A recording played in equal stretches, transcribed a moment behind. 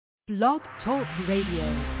Blog Talk Radio.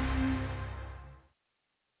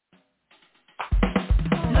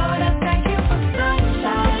 Lord, I thank you for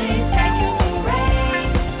sunshine, thank you for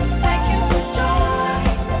rain, thank you for joy,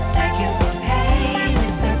 thank you for pain.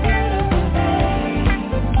 It's a beautiful day.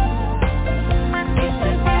 It's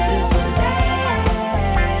a beautiful day.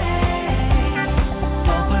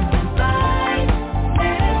 Open and bright,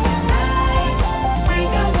 there's a night. We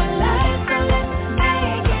know what life, so let's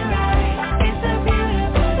make it right. It's a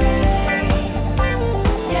beautiful day.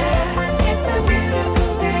 Yeah, it's a beautiful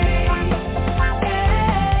day.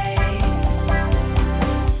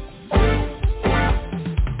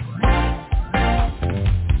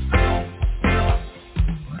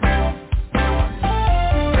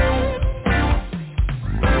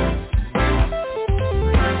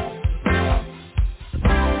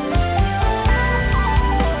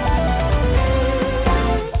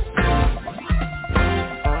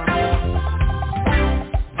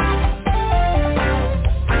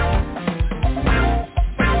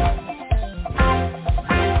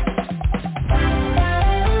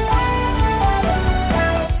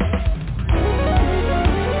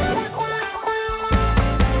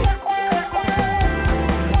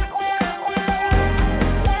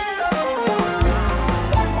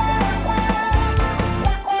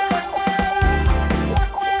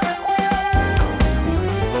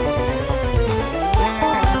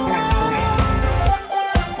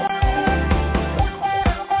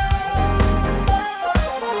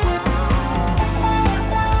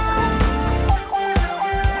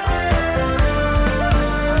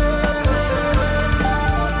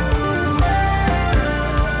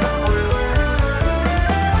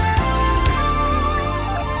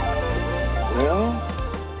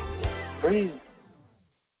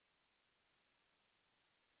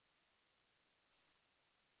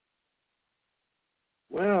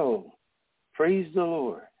 Praise the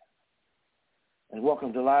Lord, and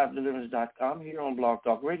welcome to livedeliverance.com here on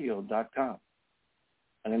blogtalkradio.com.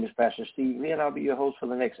 My name is Pastor Steve Lee, and I'll be your host for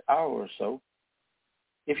the next hour or so.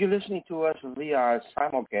 If you're listening to us via our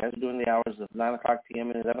simulcast during the hours of 9 o'clock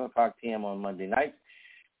p.m. and 11 o'clock p.m. on Monday nights,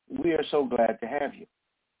 we are so glad to have you.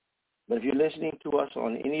 But if you're listening to us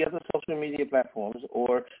on any other social media platforms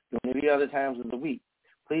or during any other times of the week,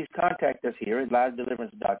 please contact us here at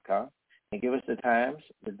livedeliverance.com and give us the times,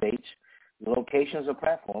 the dates, the locations or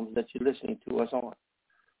platforms that you're listening to us on.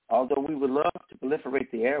 Although we would love to proliferate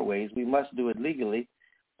the airways, we must do it legally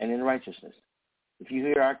and in righteousness. If you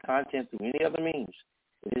hear our content through any other means,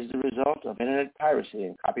 it is the result of internet piracy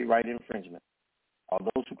and copyright infringement. All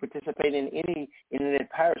those who participate in any internet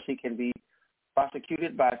piracy can be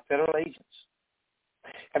prosecuted by federal agents.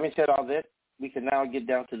 Having said all that, we can now get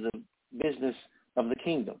down to the business of the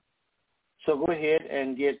kingdom. So go ahead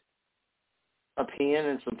and get a pen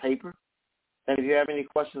and some paper. And if you have any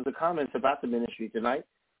questions or comments about the ministry tonight,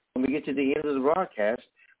 when we get to the end of the broadcast,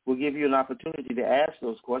 we'll give you an opportunity to ask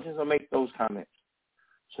those questions or make those comments.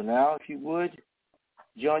 So now, if you would,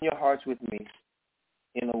 join your hearts with me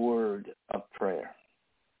in a word of prayer.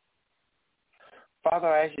 Father,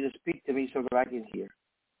 I ask you to speak to me so that I can hear.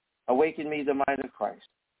 Awaken me the mind of Christ.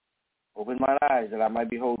 Open my eyes that I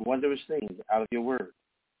might behold wondrous things out of your word.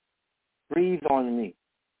 Breathe on me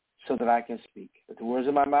so that I can speak. That the words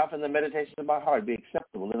of my mouth and the meditations of my heart be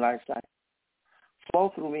acceptable in thy sight.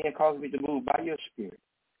 Flow through me and cause me to move by your spirit.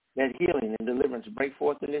 Let healing and deliverance break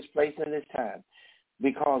forth in this place and this time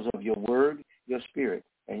because of your word, your spirit,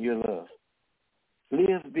 and your love.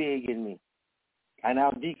 Live big in me. I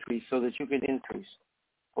now decrease so that you can increase.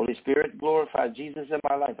 Holy Spirit, glorify Jesus in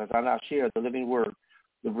my life as I now share the living word,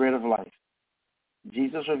 the bread of life.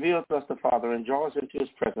 Jesus revealed to us the Father and draws us into his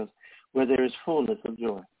presence where there is fullness of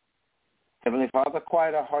joy. Heavenly Father,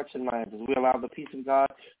 quiet our hearts and minds as we allow the peace of God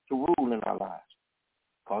to rule in our lives.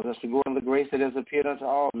 Cause us to grow in the grace that has appeared unto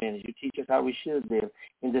all men as you teach us how we should live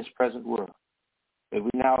in this present world. May we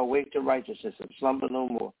now awake to righteousness and slumber no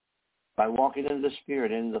more by walking in the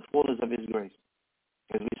Spirit and in the fullness of his grace.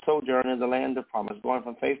 As we sojourn in the land of promise, going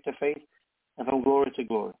from faith to faith and from glory to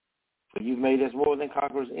glory. For you've made us more than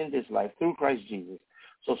conquerors in this life through Christ Jesus.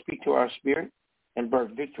 So speak to our spirit and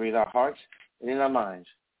birth victory in our hearts and in our minds.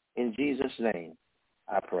 In Jesus' name,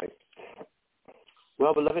 I pray.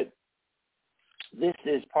 Well, beloved, this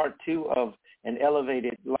is part 2 of an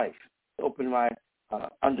elevated life. To open my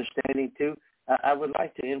understanding to, I would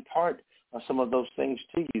like to impart some of those things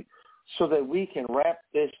to you so that we can wrap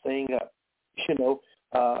this thing up.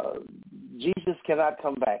 Jesus cannot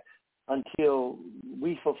come back until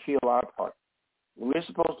we fulfill our part. We're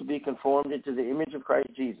supposed to be conformed into the image of Christ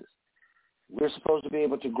Jesus. We're supposed to be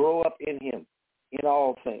able to grow up in him in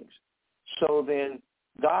all things. So then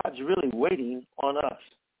God's really waiting on us.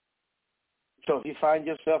 So if you find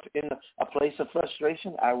yourself in a place of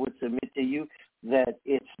frustration, I would submit to you that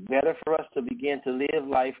it's better for us to begin to live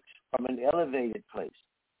life from an elevated place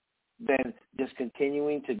than just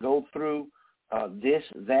continuing to go through this,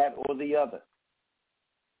 that, or the other.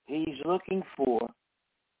 He's looking for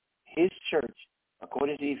his church,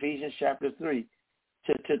 according to Ephesians chapter 3,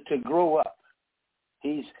 to grow up.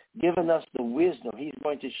 He's given us the wisdom. He's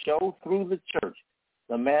going to show through the church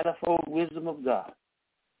the manifold wisdom of God.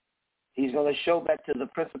 He's going to show that to the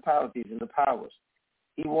principalities and the powers.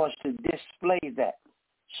 He wants to display that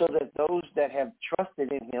so that those that have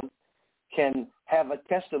trusted in him can have a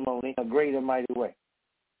testimony a great and mighty way.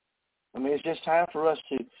 I mean, it's just time for us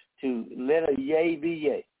to let a yea be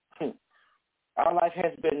yea. Our life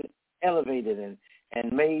has been elevated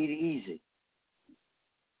and made easy.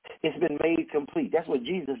 It's been made complete. That's what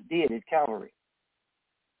Jesus did at Calvary.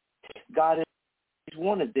 God has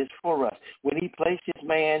wanted this for us. When he placed the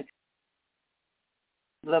man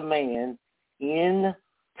in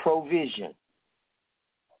provision.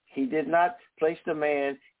 He did not place the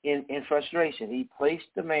man in frustration. He placed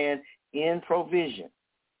the man in provision.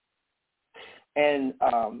 And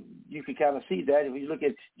you can kind of see that if you look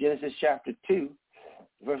at Genesis chapter 2,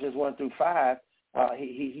 verses 1 through 5,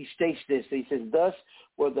 he states this. He says, thus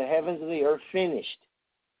were the heavens and the earth finished,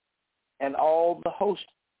 and all the host.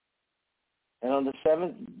 And on the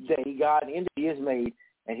seventh day, God ended his made,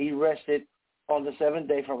 and he rested on the seventh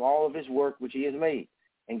day from all of his work which he has made.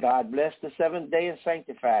 And God blessed the seventh day and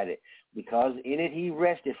sanctified it, because in it he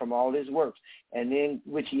rested from all his works, and in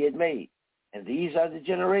which he had made. And these are the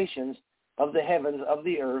generations of the heavens, of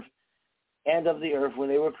the earth, and of the earth when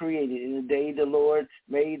they were created, in the day the Lord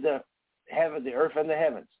made the earth and the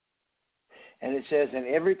heavens. And it says, and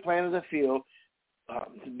every plant of the field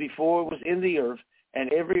before it was in the earth,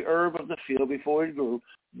 and every herb of the field before it grew,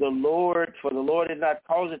 for the Lord had not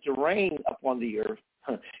caused it to rain upon the earth,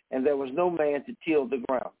 and there was no man to till the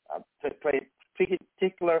ground. I pay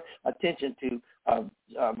particular attention to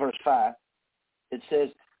verse 5. It says,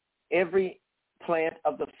 every plant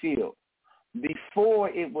of the field before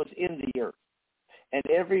it was in the earth, and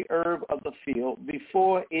every herb of the field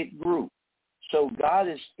before it grew. So God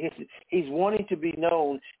he's wanting to be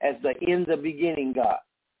known as the in the beginning God.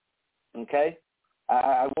 Okay?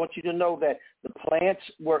 I want you to know that the plants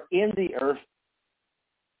were in the earth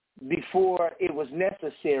before it was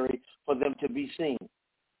necessary for them to be seen.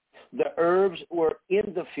 The herbs were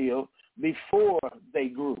in the field before they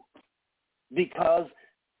grew, because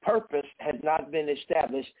purpose had not been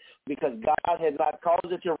established, because God had not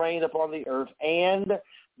caused it to rain upon the earth, and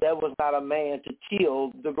there was not a man to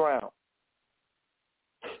till the ground.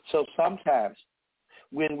 So sometimes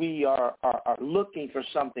when we are looking for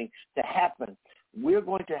something to happen, we're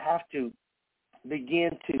going to have to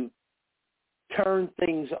begin to turn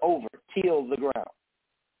things over, till the ground.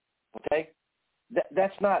 Okay?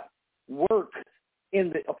 That's not work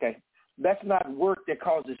that's not work that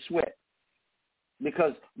causes sweat.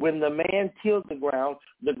 Because when the man tilled the ground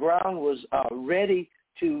was ready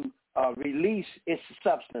to release its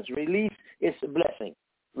substance, release its blessing,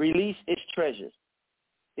 release its treasures.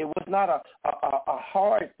 It was not a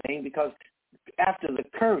hard thing, because after the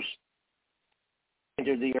curse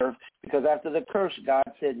entered the earth, because after the curse, God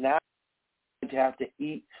said, now you're going to have to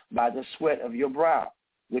eat by the sweat of your brow,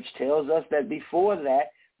 which tells us that before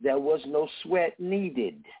that, there was no sweat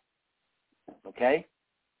needed. Okay?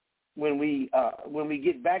 When we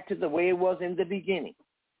get back to the way it was in the beginning,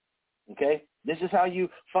 okay? This is how you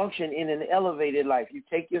function in an elevated life. You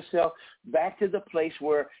take yourself back to the place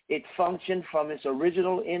where it functioned from its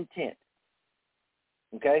original intent,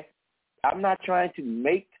 okay? I'm not trying to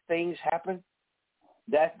make things happen.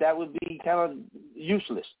 That would be kind of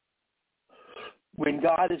useless. When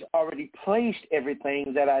God has already placed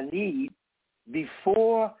everything that I need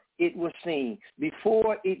before it was seen,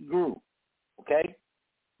 before it grew, okay?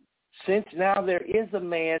 Since now there is a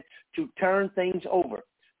man to turn things over,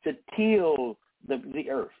 to till the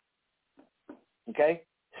earth, okay?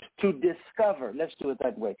 To discover, let's do it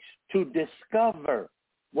that way, to discover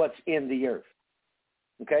what's in the earth,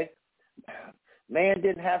 okay? Man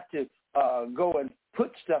didn't have to go and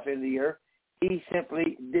put stuff in the earth. He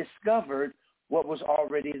simply discovered what was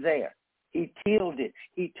already there. He tilled it.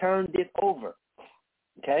 He turned it over,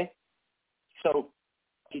 okay? So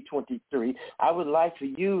 2023, I would like for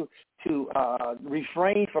you to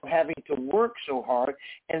refrain from having to work so hard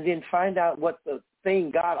and then find out what the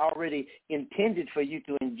thing God already intended for you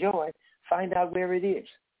to enjoy, find out where it is.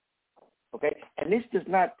 Okay? And this does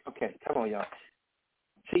not, okay, come on, y'all.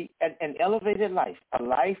 See, an elevated life, a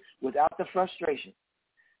life without the frustration,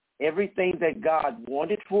 Everything that God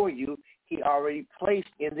wanted for you, he already placed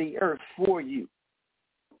in the earth for you.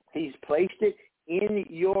 He's placed it in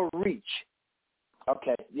your reach.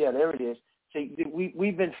 Okay, yeah, there it is. See,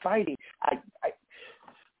 we've been fighting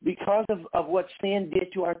because of what sin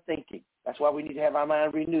did to our thinking. That's why we need to have our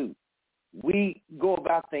mind renewed. We go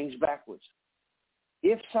about things backwards.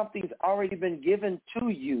 If something's already been given to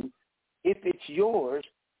you, if it's yours,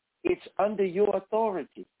 it's under your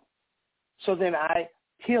authority. So then I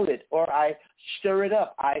kill it or I stir it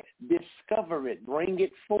up. I discover it, bring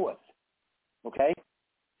it forth. Okay?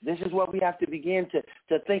 This is what we have to begin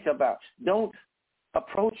to think about. Don't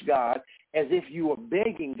approach God as if you were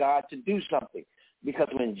begging God to do something. Because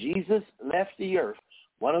when Jesus left the earth,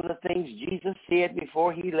 one of the things Jesus said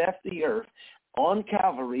before he left the earth, on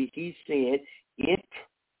Calvary, he said, it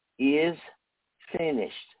is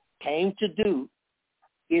finished. Came to do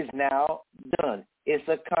is now done. It's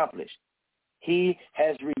accomplished. He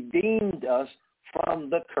has redeemed us from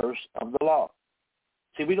the curse of the law.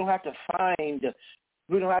 See, we don't have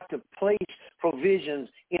to place provisions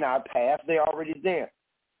in our path. They're already there.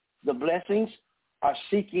 The blessings are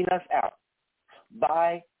seeking us out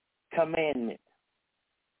by commandment.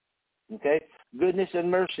 Okay? Goodness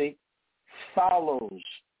and mercy follows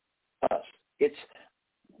us. It's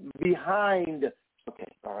behind. Okay,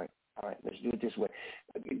 all right, let's do it this way.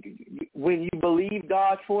 When you believe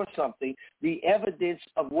God for something, the evidence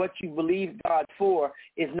of what you believe God for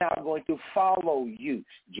is now going to follow you.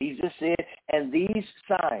 Jesus said, and these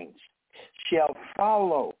signs shall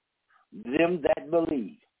follow them that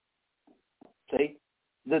believe. See?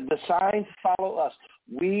 The signs follow us.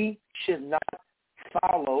 We should not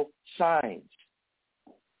follow signs.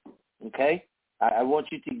 Okay? I want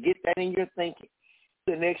you to get that in your thinking.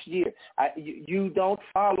 The next year, you don't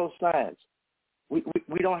follow signs.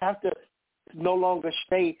 We don't have to no longer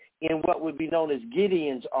stay in what would be known as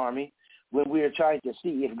Gideon's army when we are trying to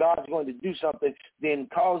see if God's going to do something, then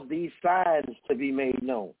cause these signs to be made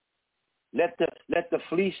known. Let the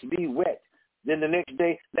fleece be wet. Then the next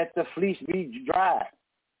day, let the fleece be dry.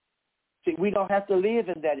 See, we don't have to live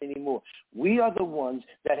in that anymore. We are the ones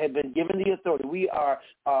that have been given the authority. We are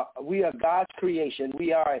God's creation.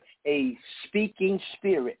 We are a speaking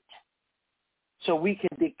spirit. So we can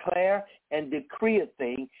declare and decree a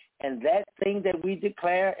thing, and that thing that we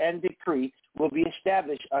declare and decree will be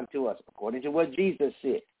established unto us, according to what Jesus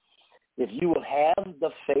said. If you will have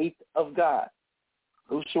the faith of God,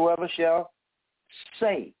 whosoever shall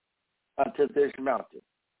say unto this mountain,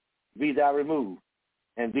 be thou removed,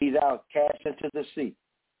 and be thou cast into the sea.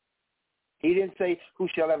 He didn't say, who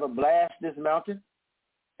shall ever blast this mountain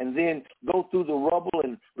and then go through the rubble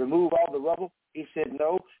and remove all the rubble? He said,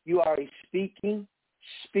 no, you are a speaking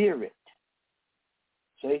spirit.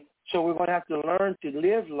 See? So we're going to have to learn to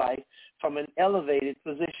live life from an elevated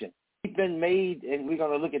position. We've been made, and we're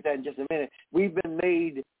going to look at that in just a minute, we've been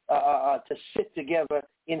made to sit together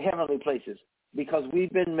in heavenly places because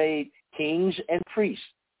we've been made kings and priests.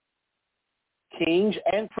 Kings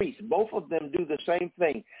and priests, both of them do the same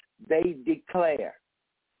thing. They declare.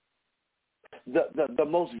 The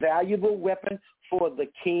most valuable weapon for the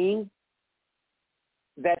king,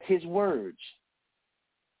 that's his words.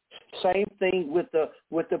 Same thing with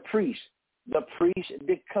the priest. The priest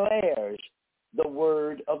declares the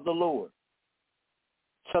word of the Lord.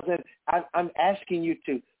 So then I'm asking you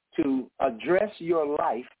to address your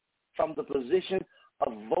life from the position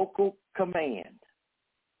of vocal command.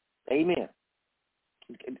 Amen.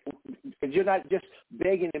 You're not just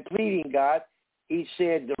begging and pleading God. He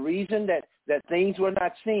said the reason that things were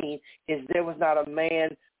not seen is there was not a man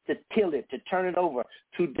to till it, to turn it over,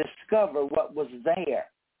 to discover what was there.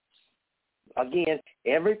 Again,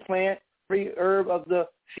 every plant, every herb of the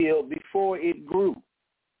field before it grew.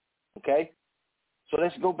 Okay? So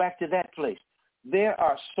let's go back to that place. There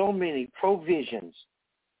are so many provisions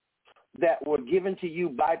that were given to you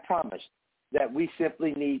by promise that we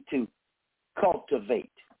simply need to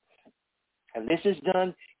cultivate. And this is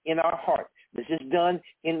done in our heart. This is done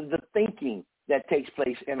in the thinking that takes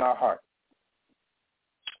place in our heart.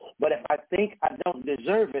 But if I think I don't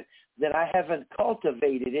deserve it, then I haven't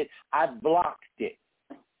cultivated it. I've blocked it.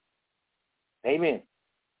 Amen.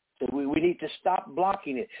 So we need to stop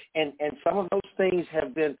blocking it. And some of those things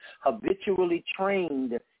have been habitually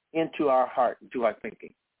trained into our heart, into our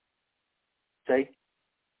thinking. See?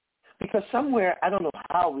 Because somewhere, I don't know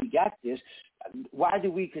how we got this, why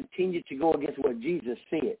do we continue to go against what Jesus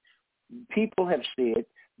said? People have said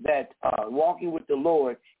that walking with the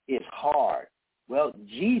Lord is hard. Well,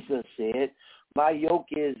 Jesus said, my yoke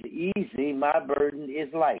is easy, my burden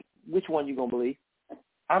is light. Which one you going to believe?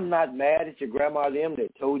 I'm not mad at your grandma them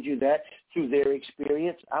that told you that. through their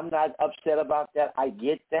experience. I'm not upset about that. I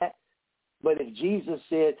get that. But if Jesus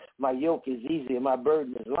said, my yoke is easy and my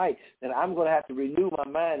burden is light, then I'm going to have to renew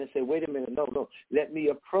my mind and say, wait a minute, no. Let me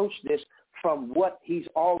approach this from what he's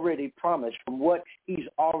already promised, from what he's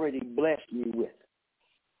already blessed me with.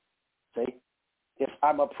 See? If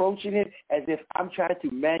I'm approaching it as if I'm trying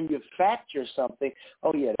to manufacture something,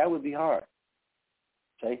 oh, yeah, that would be hard.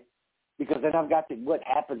 See? Because then I've got what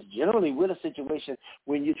happens generally with a situation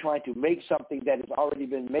when you're trying to make something that has already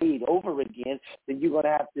been made over again, then you're going to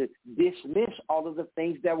have to dismiss all of the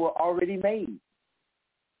things that were already made.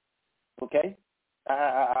 Okay?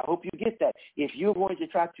 I hope you get that. If you're going to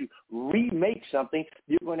try to remake something,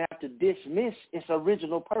 you're going to have to dismiss its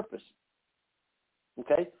original purpose.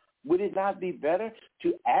 Okay? Would it not be better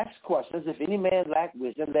to ask questions? If any man lack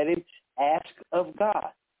wisdom, let him ask of God,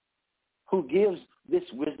 who gives this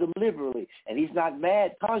wisdom liberally. And he's not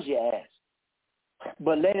mad because you ask.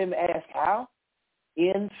 But let him ask how?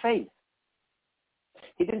 In faith.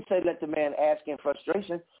 He didn't say let the man ask in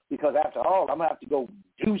frustration, because after all, I'm going to have to go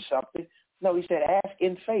do something. No, he said ask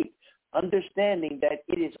in faith, understanding that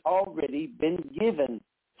it has already been given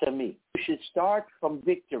to me. You should start from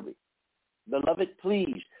victory. Beloved,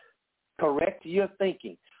 please correct your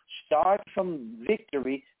thinking. Start from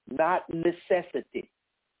victory, not necessity.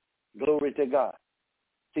 Glory to God.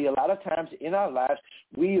 See, a lot of times in our lives,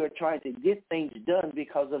 we are trying to get things done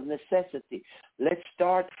because of necessity. Let's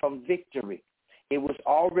start from victory. It was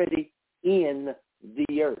already in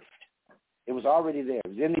the earth. It was already there. It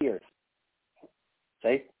was in the earth.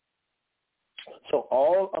 See? So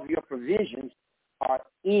all of your provisions are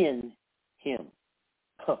in him.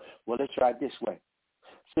 Well, let's try it this way.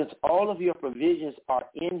 Since all of your provisions are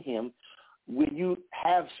in him, when you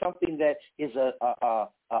have something that is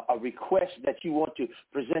a request that you want to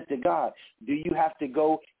present to God, do you have to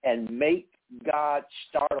go and make God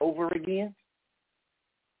start over again?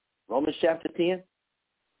 Romans chapter 10.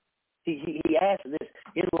 He asked this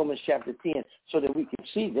in Romans chapter 10 so that we can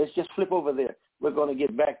see this. Just flip over there. We're going to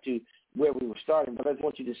get back to where we were starting, but I just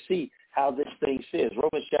want you to see how this thing says.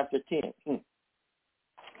 Romans chapter 10.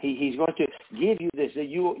 He's going to give you this. That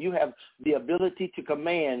you have the ability to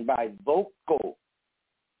command by vocal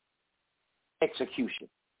execution.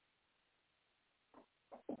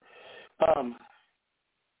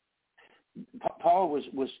 Paul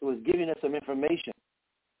was giving us some information,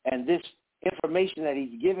 and this information that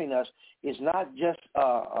he's giving us is not just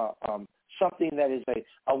something that is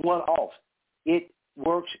a one-off. It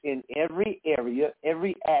works in every area,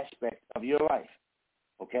 every aspect of your life.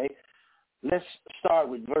 Okay? Let's start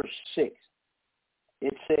with verse 6.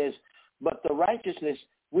 It says, but the righteousness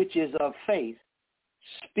which is of faith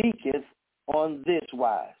speaketh on this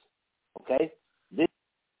wise. Okay? This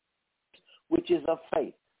which is of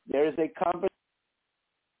faith. There is a conversation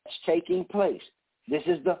that's taking place. This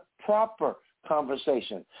is the proper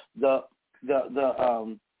conversation. The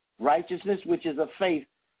righteousness which is of faith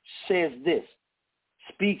says this,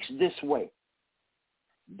 speaks this way.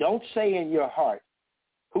 Don't say in your heart,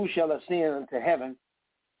 who shall ascend unto heaven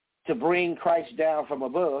to bring Christ down from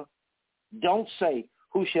above? Don't say,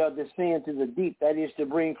 who shall descend to the deep, that is to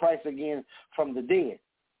bring Christ again from the dead.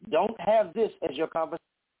 Don't have this as your conversation.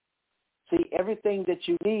 See, everything that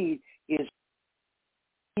you need is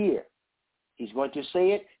here. He's going to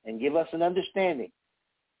say it and give us an understanding.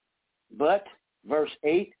 But, verse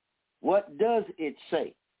 8, what does it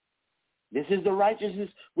say? This is the righteousness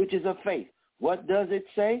which is of faith. What does it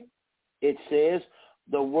say? It says,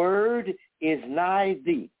 the word is nigh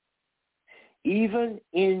thee, even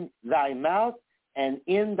in thy mouth and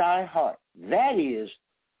in thy heart. That is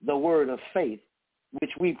the word of faith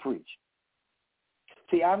which we preach.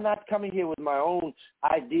 See, I'm not coming here with my own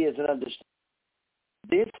ideas and understanding.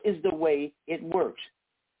 This is the way it works.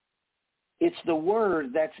 It's the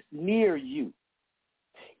word that's near you,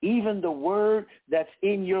 even the word that's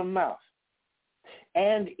in your mouth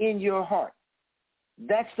and in your heart.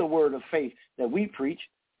 That's the word of faith that we preach,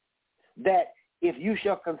 that if you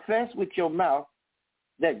shall confess with your mouth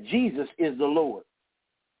that Jesus is the Lord.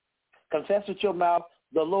 Confess with your mouth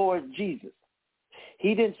the Lord Jesus.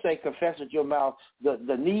 He didn't say confess with your mouth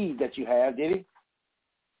the need that you have, did he?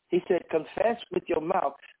 He said confess with your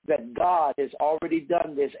mouth that God has already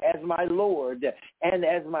done this as my Lord and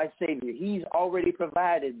as my Savior. He's already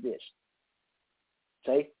provided this.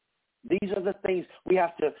 See? These are the things we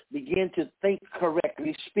have to begin to think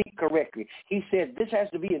correctly, speak correctly. He said this has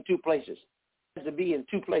to be in two places. It has to be in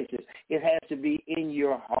two places. It has to be in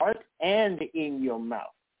your heart and in your mouth.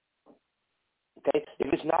 Okay?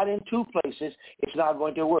 If it's not in two places, it's not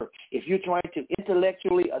going to work. If you're trying to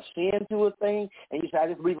intellectually ascend to a thing and you say, I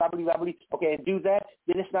just believe, okay, and do that,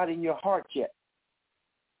 then it's not in your heart yet.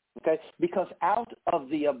 Okay? Because out of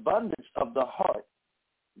the abundance of the heart,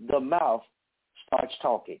 the mouth starts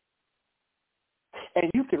talking. And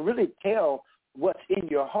you can really tell what's in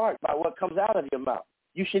your heart by what comes out of your mouth.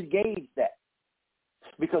 You should gauge that.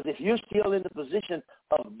 Because if you're still in the position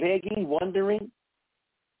of begging, wondering,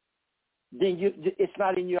 then it's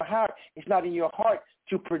not in your heart. It's not in your heart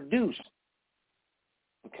to produce.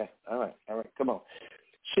 Okay, all right, come on.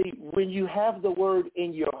 See, when you have the word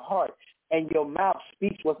in your heart and your mouth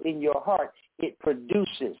speaks what's in your heart, it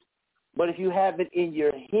produces. But if you have it in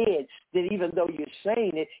your head, then even though you're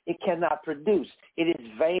saying it, it cannot produce. It is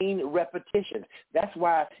vain repetition. That's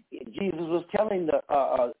why Jesus was telling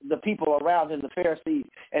the people around him, the Pharisees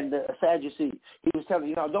and the Sadducees, he was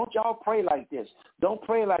telling, don't y'all pray like this. Don't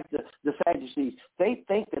pray like the Sadducees. They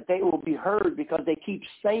think that they will be heard because they keep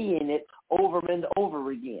saying it over and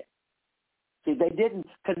over again. See, they didn't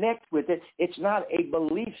connect with it. It's not a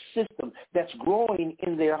belief system that's growing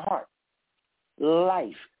in their heart.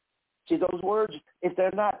 Life. See, those words, if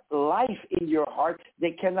they're not life in your heart,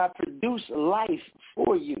 they cannot produce life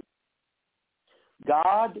for you.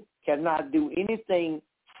 God cannot do anything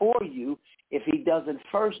for you if he doesn't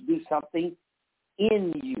first do something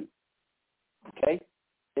in you. Okay?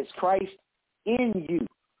 It's Christ in you,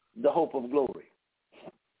 the hope of glory.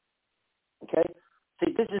 Okay?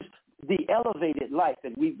 See, this is the elevated life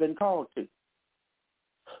that we've been called to.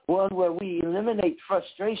 One where we eliminate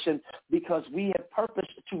frustration because we have purpose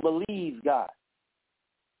to believe God,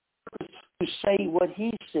 to say what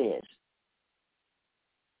he says.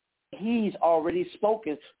 He's already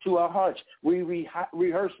spoken to our hearts. We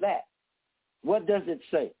rehearse that. What does it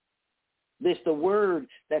say? It's the word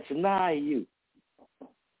that's nigh you,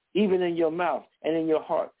 even in your mouth and in your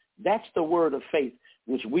heart. That's the word of faith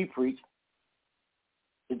which we preach.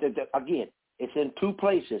 Again, it's in two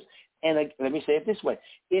places. And let me say it this way.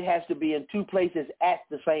 It has to be in two places at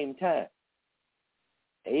the same time.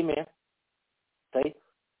 Amen. Okay.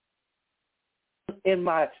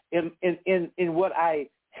 In what I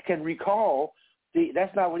can recall,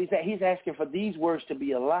 that's not what he said. He's asking for these words to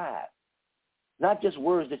be alive, not just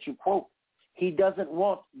words that you quote. He doesn't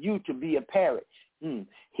want you to be a parrot.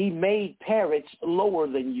 He made parrots lower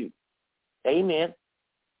than you. Amen.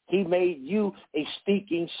 He made you a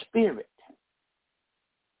speaking spirit.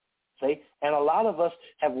 See? And a lot of us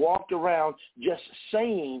have walked around just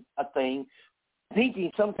saying a thing,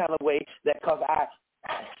 thinking some kind of way that because I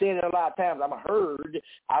said it a lot of times, I'm heard,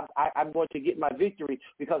 I'm going to get my victory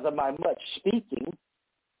because of my much speaking.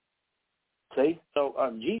 See? So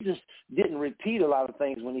Jesus didn't repeat a lot of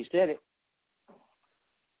things when he said it.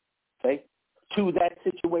 See? To that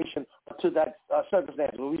situation, to that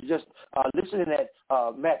circumstance. We just listening at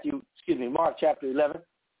Mark chapter 11,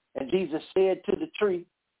 and Jesus said to the tree,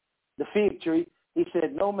 the fig tree, he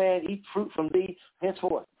said, no man eat fruit from thee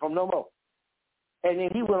henceforth, from no more. And then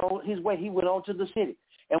he went on his way. He went on to the city.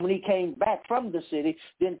 And when he came back from the city,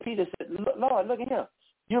 then Peter said, Lord, look at him.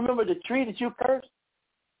 You remember the tree that you cursed?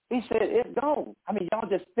 He said, it's gone. I mean, y'all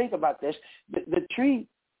just think about this. The tree,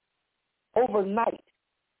 overnight,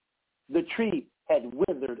 the tree had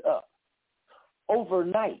withered up.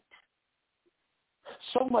 Overnight.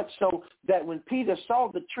 So much so that when Peter saw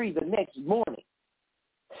the tree the next morning,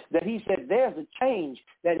 that he said, there's a change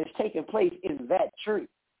that is taking place in that tree.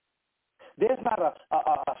 There's not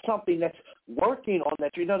a something that's working on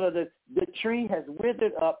that tree. No, the tree has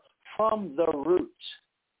withered up from the roots.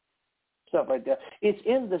 Stuff like that. It's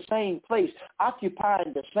in the same place,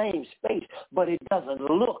 occupying the same space, but it doesn't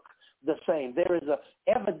look the same. There is an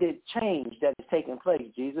evident change that is taking place,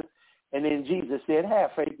 Jesus. And then Jesus said,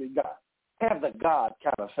 have faith in God. Have the God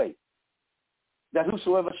kind of faith. That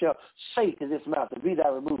whosoever shall say to this mountain, be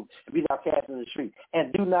thou removed, and be thou cast into the street,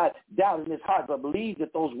 and do not doubt in his heart, but believe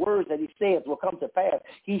that those words that he says will come to pass.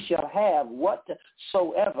 He shall have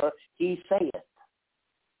whatsoever he saith.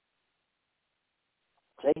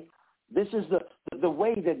 See? This is the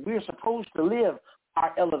way that we're supposed to live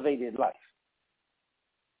our elevated life.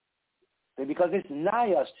 See? Because it's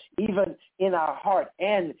nigh us, even in our heart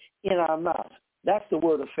and in our mouth. That's the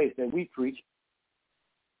word of faith that we preach.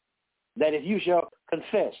 That if you shall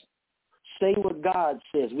confess, say what God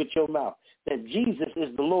says with your mouth, that Jesus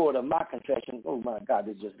is the Lord of my confession. Oh, my God,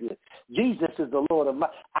 it's just good. Jesus is the Lord of my...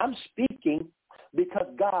 I'm speaking because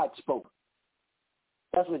God spoke.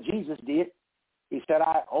 That's what Jesus did. He said,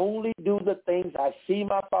 I only do the things I see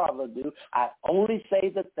my Father do. I only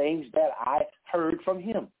say the things that I heard from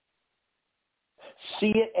him.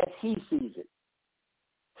 See it as he sees it.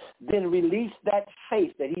 then release that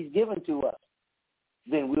faith that he's given to us,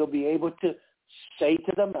 then we'll be able to say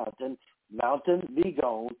to the mountain, mountain, be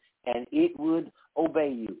gone, and it would obey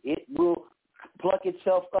you. It will pluck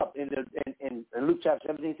itself up. In Luke chapter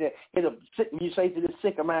 17 said, when you say to the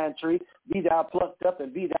sycamore tree, be thou plucked up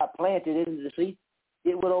and be thou planted into the sea,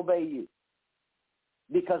 it will obey you.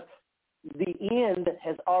 Because the end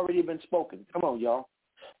has already been spoken. Come on, y'all.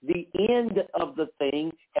 The end of the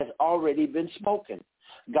thing has already been spoken.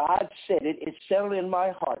 God said it. It's settled in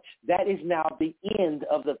my heart. That is now the end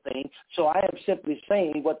of the thing. So I am simply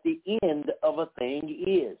saying what the end of a thing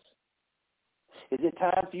is. Is it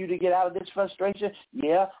time for you to get out of this frustration?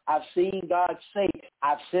 Yeah, I've seen God say,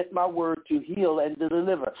 I've sent my word to heal and to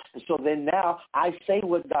deliver. And so then now I say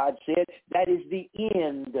what God said. That is the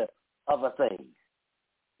end of a thing.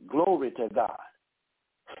 Glory to God.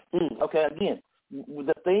 Okay, again,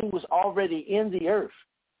 the thing was already in the earth.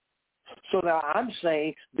 So now I'm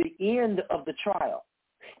saying the end of the trial.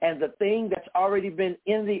 And the thing that's already been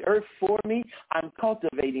in the earth for me, I'm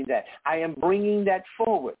cultivating that. I am bringing that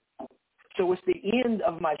forward. So it's the end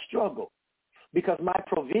of my struggle. Because my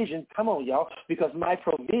provision, come on, y'all, because my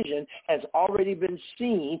provision has already been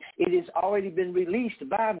seen. It has already been released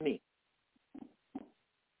by me.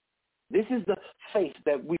 This is the faith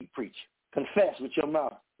that we preach. Confess with your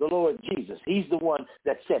mouth the Lord Jesus. He's the one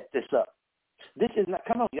that set this up. This is not,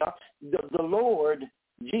 come on, y'all, the Lord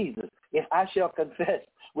Jesus. If I shall confess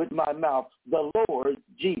with my mouth the Lord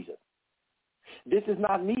Jesus. This is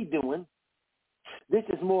not me doing. This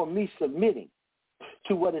is more me submitting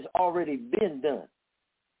to what has already been done.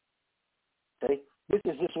 Okay? This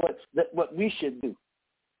is just what we should do.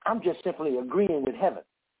 I'm just simply agreeing with heaven.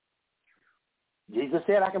 Jesus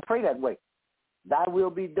said I can pray that way. Thy will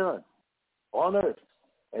be done on earth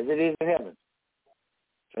as it is in heaven.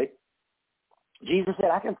 Okay? Jesus said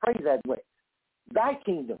I can pray that way. Thy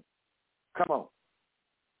kingdom. Come on.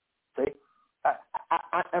 Okay?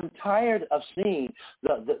 I'm tired of seeing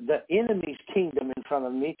the enemy's kingdom in front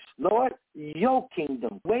of me. Lord, your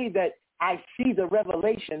kingdom, way that I see the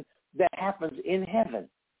revelation that happens in heaven.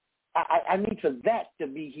 I need for that to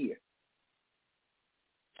be here.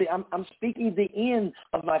 See, I'm speaking the end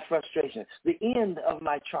of my frustration, the end of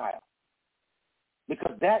my trial.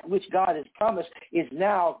 Because that which God has promised is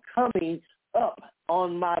now coming up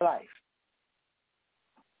on my life.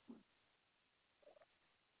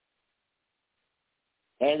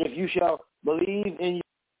 And if you shall believe in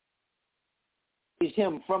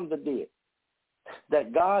him from the dead,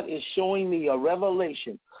 that God is showing me a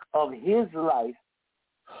revelation of his life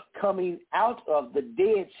coming out of the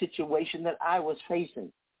dead situation that I was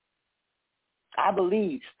facing. I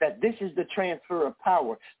believe that this is the transfer of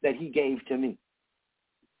power that he gave to me.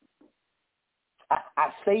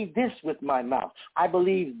 I say this with my mouth. I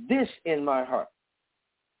believe this in my heart.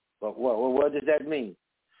 But what does that mean?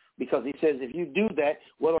 Because he says if you do that,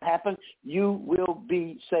 what will happen? You will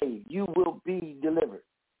be saved. You will be delivered.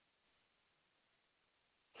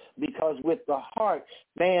 Because with the heart,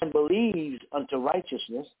 man believes unto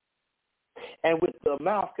righteousness, and with the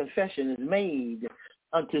mouth, confession is made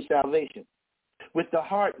unto salvation. With the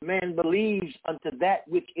heart, man believes unto that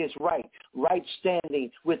which is right, right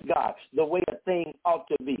standing with God, the way a thing ought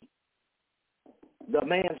to be. The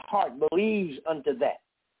man's heart believes unto that.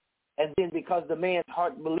 And then because the man's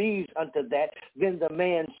heart believes unto that, then the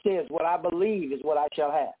man says, what I believe is what I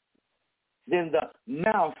shall have. Then the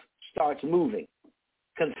mouth starts moving.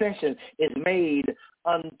 Confession is made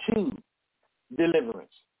unto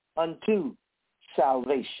deliverance, unto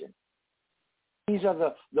salvation. These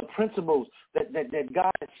are the principles that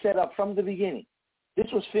God has set up from the beginning. This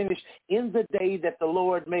was finished in the day that the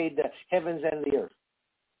Lord made the heavens and the earth.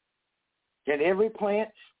 And every plant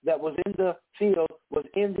that was in the field was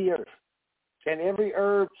in the earth. And every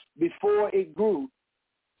herb before it grew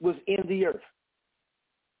was in the earth.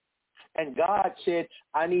 And God said,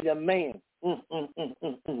 I need a man.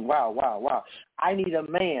 Wow. I need a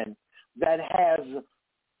man that has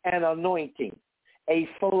an anointing, a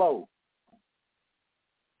flow,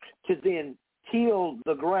 to then till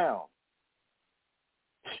the ground.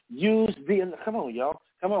 Use the, come on, y'all.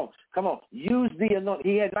 Come on. Use the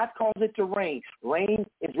anointing. He had not caused it to rain. Rain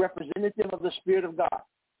is representative of the Spirit of God.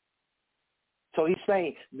 So he's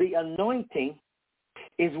saying the anointing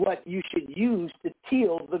is what you should use to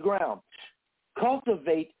till the ground.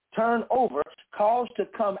 Cultivate, turn over, cause to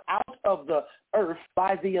come out of the earth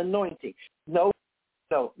by the anointing. No,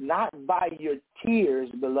 not by your tears,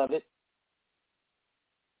 beloved.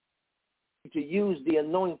 To use the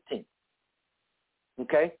anointing.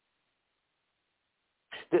 Okay?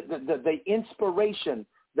 The inspiration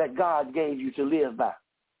that God gave you to live by.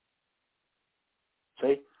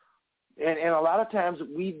 See? And a lot of times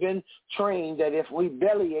we've been trained that if we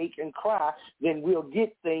bellyache and cry, then we'll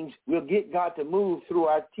get God to move through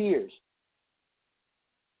our tears.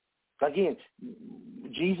 Again,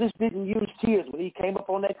 Jesus didn't use tears when he came up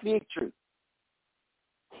on that fig tree.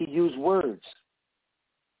 He used words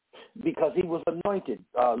because he was anointed,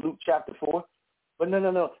 Luke chapter 4. But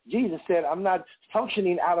no. Jesus said, I'm not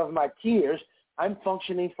functioning out of my tears. I'm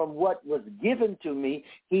functioning from what was given to me.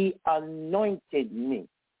 He anointed me.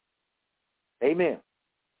 Amen.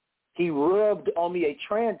 He rubbed on me, a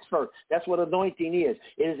transfer. That's what anointing is.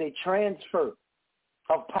 It is a transfer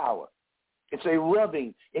of power. It's a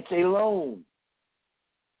rubbing. It's a loan.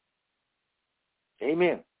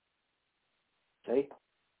 Amen. See?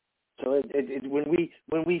 So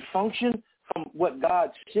when we function from what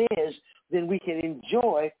God says, then we can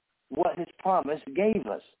enjoy what his promise gave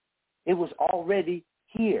us. It was already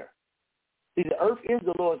here. See, the earth is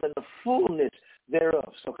the Lord's and the fullness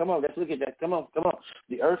thereof. So come on, let's look at that. Come on.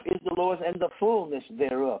 The earth is the Lord's and the fullness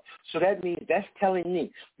thereof. So that means that's telling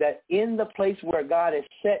me that in the place where God has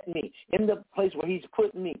set me, in the place where he's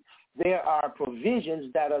put me, there are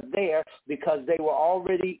provisions that are there because they were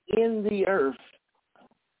already in the earth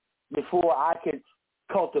before I could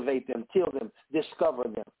cultivate them, till them, discover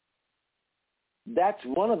them. That's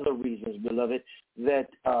one of the reasons, beloved, that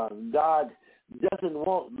God doesn't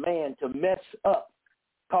want man to mess up,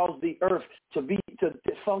 cause the earth to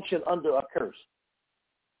function under a curse.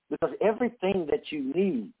 Because everything that you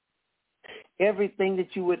need, everything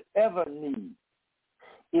that you would ever need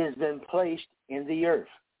is then placed in the earth.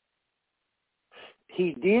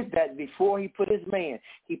 He did that before he put his man.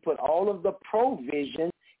 He put all of the provision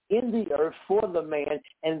in the earth for the man,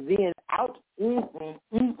 and then out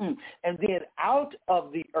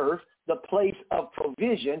of the earth, the place of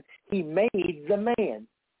provision, he made the man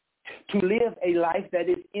to live a life that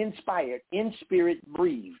is inspired, in spirit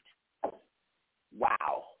breathed.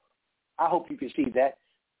 Wow. I hope you can see that.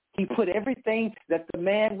 He put everything that the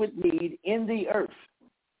man would need in the earth.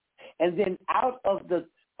 And then out of the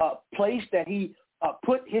place that he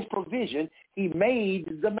put his provision, he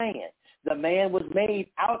made the man. The man was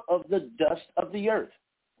made out of the dust of the earth,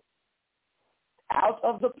 out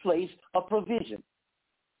of the place of provision.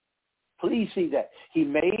 Please see that. He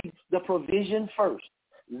made the provision first.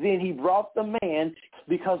 Then he brought the man,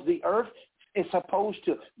 because the earth is supposed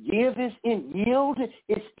to yield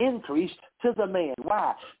its increase to the man.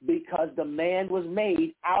 Why? Because the man was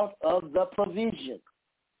made out of the provision.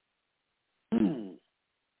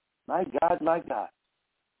 My God, my God.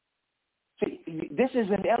 See, this is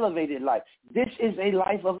an elevated life. This is a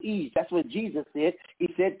life of ease. That's what Jesus said.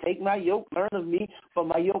 He said, take my yoke, learn of me, for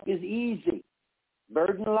my yoke is easy,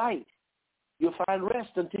 burden light. You'll find rest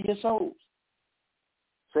unto your souls.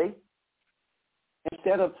 See?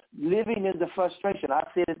 Instead of living in the frustration, I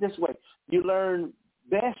said it this way, you learn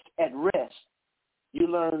best at rest. You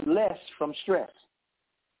learn less from stress.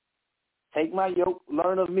 Take my yoke,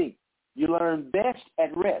 learn of me. You learn best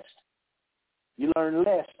at rest. You learn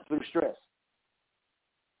less through stress.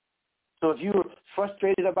 So if you're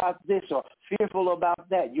frustrated about this or fearful about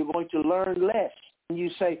that, you're going to learn less. And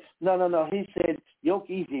you say, no, he said, yoke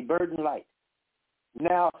easy, burden light.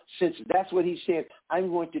 Now, since that's what he said, I'm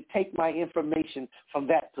going to take my information from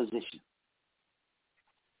that position.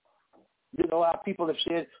 You know how people have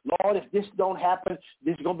said, Lord, if this don't happen,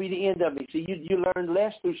 this is going to be the end of me. See, you learn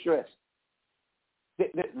less through stress.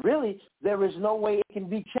 Really, there is no way it can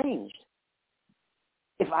be changed.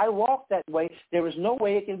 If I walk that way, there is no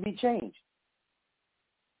way it can be changed.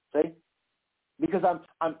 See? Because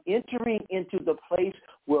I'm entering into the place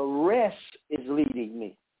where rest is leading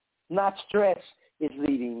me, not stress is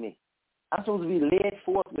leading me. I'm supposed to be led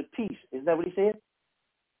forth with peace. Isn't that what he said?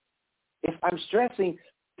 If I'm stressing,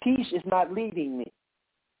 peace is not leading me.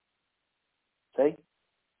 See?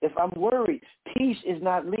 If I'm worried, peace is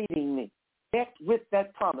not leading me. Connect with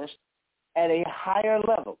that promise at a higher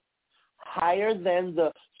level, higher than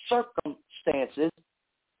the circumstances.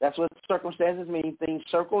 That's what circumstances mean, things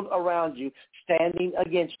circled around you, standing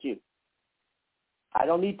against you. I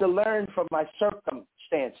don't need to learn from my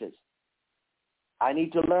circumstances. I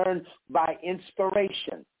need to learn by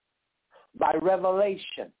inspiration, by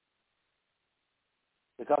revelation.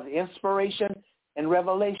 Because inspiration and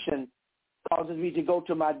revelation causes me to go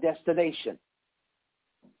to my destination.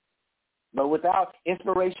 But without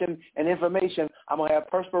inspiration and information, I'm going to have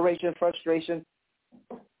perspiration, frustration.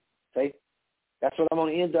 See? That's what I'm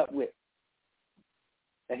going to end up with.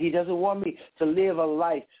 And he doesn't want me to live a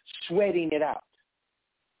life sweating it out.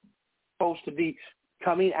 I'm supposed to be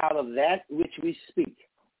coming out of that which we speak,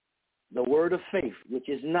 the word of faith, which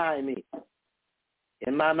is nigh me,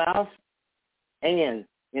 in my mouth and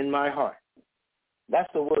in my heart. That's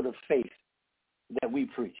the word of faith that we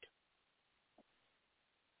preach.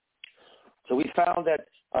 So we found that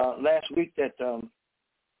last week that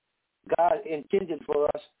God intended for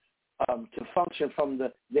us to function from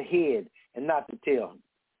the head and not the tail.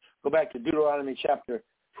 Go back to Deuteronomy chapter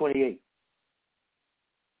 28.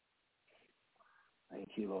 Thank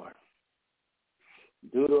you, Lord.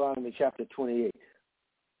 Deuteronomy chapter 28.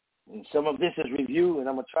 And some of this is review, and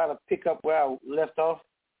I'm going to try to pick up where I left off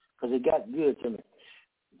because it got good to me.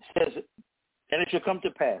 It says, and it shall come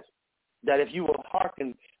to pass that if you will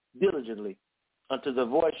hearken diligently unto the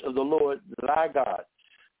voice of the Lord thy God,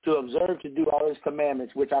 to observe to do all his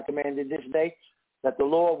commandments, which I commanded this day, that the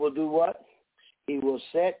Lord will do what? He will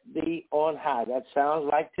set thee on high. That sounds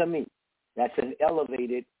like to me. That's an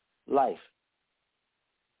elevated life.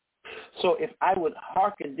 So if I would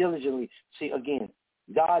hearken diligently, see again,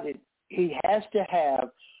 God, he has to have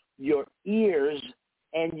your ears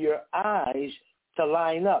and your eyes to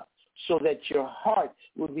line up so that your heart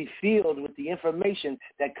will be filled with the information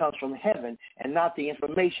that comes from heaven and not the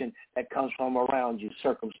information that comes from around you,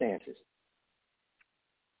 circumstances.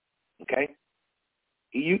 Okay?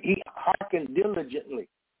 He hearken diligently.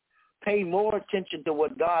 Pay more attention to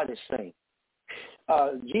what God is saying.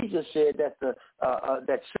 Jesus said that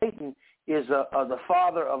that Satan is the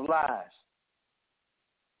father of lies.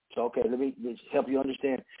 So, okay, let me help you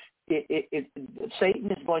understand.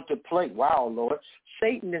 Satan is going to play. Wow, Lord.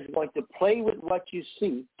 Satan is going to play with what you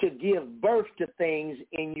see to give birth to things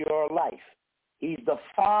in your life. He's the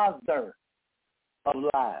father of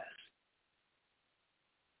lies.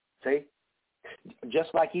 See?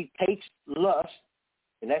 Just like he takes lust,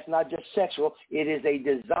 and that's not just sexual, it is a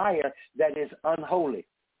desire that is unholy.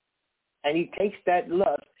 And he takes that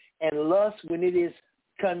lust, and lust, when it is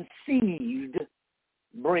conceived,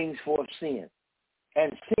 brings forth sin.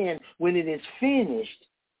 And sin, when it is finished,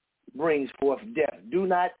 brings forth death. Do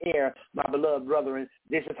not err, my beloved brethren.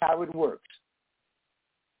 This is how it works.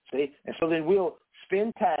 See? And so then we'll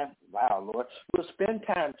spend time, wow, Lord, we'll spend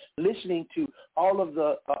time listening to all of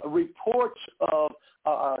the reports of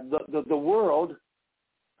the world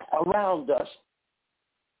around us,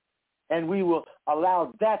 and we will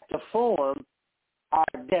allow that to form our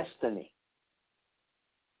destiny.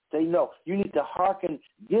 Say, no, you need to hearken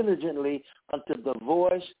diligently unto the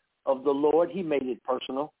voice of the Lord. He made it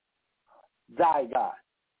personal. Thy God.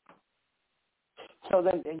 So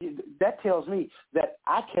then that tells me that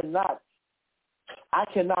I cannot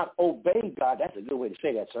obey God. That's a good way to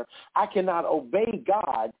say that, sir. I cannot obey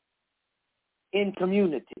God in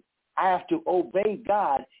community. I have to obey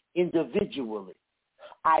God individually.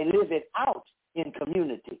 I live it out in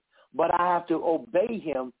community, but I have to obey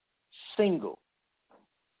him single,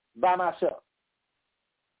 by myself.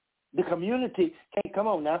 The community can't, come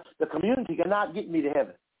on now, the community cannot get me to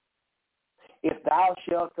heaven. If thou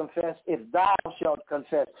shalt confess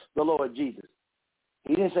the Lord Jesus.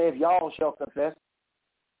 He didn't say if y'all shall confess.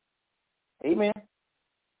 Amen.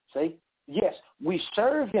 See? Yes, we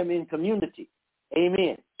serve him in community.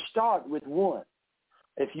 Amen. Start with one.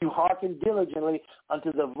 If you hearken diligently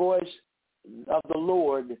unto the voice of the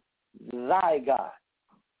Lord thy God.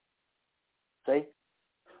 See?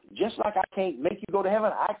 Just like I can't make you go to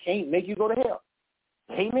heaven, I can't make you go to hell.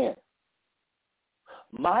 Amen.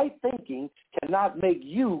 My thinking cannot make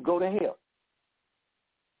you go to hell.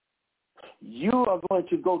 You are going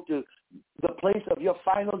to go to the place of your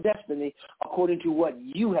final destiny according to what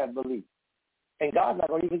you have believed. And God's not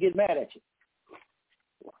going to even get mad at you.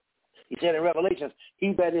 He said in Revelations,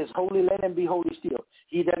 he that is holy, let him be holy still.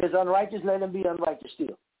 He that is unrighteous, let him be unrighteous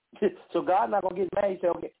still. So God's not going to get mad. He said,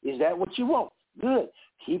 okay, is that what you want? Good.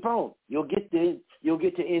 Keep on. You'll get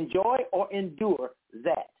to enjoy or endure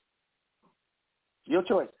that. Your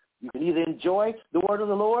choice. You can either enjoy the word of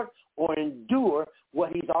the Lord or endure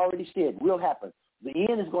what he's already said will happen. The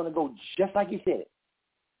end is going to go just like he said it.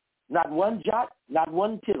 Not one jot, not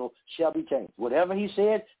one tittle shall be changed. Whatever he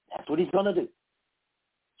said, that's what he's going to do.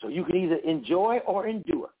 So you can either enjoy or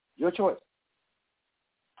endure. Your choice.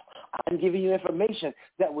 I'm giving you information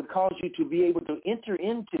that would cause you to be able to enter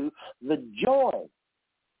into the joy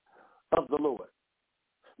of the Lord.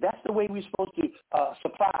 That's the way we're supposed to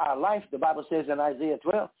supply our life. The Bible says in Isaiah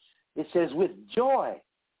 12, it says, with joy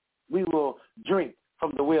we will drink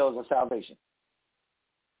from the wells of salvation.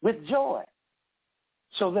 With joy.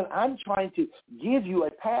 So then I'm trying to give you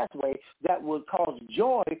a pathway that will cause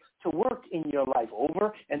joy to work in your life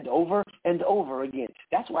over and over and over again.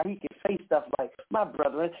 That's why he can say stuff like, my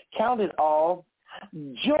brethren, count it all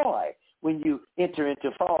joy when you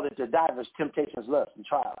fall into divers temptations, lusts, and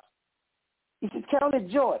trials. He said, count it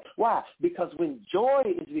joy. Why? Because when joy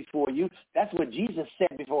is before you, that's what Jesus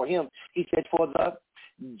said before him. He said, for the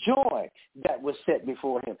joy that was set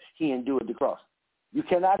before him, he endured the cross. You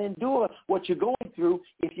cannot endure what you're going through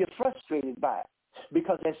if you're frustrated by it.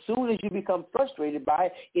 Because as soon as you become frustrated by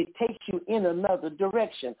it, it takes you in another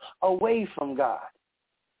direction, away from God.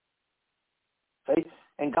 Okay?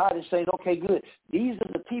 And God is saying, okay, good. These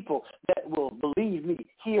are the people that will believe me,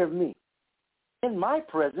 hear me. In my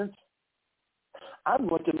presence, I'm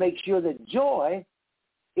going to make sure that joy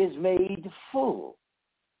is made full.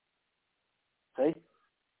 Okay?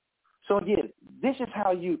 So again, this is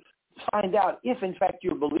how you find out if, in fact,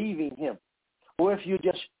 you're believing him or if you're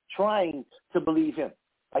just trying to believe him.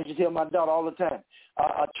 I used to tell my daughter all the time,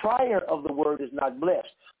 a trier of the word is not blessed.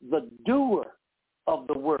 The doer of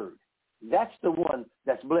the word, that's the one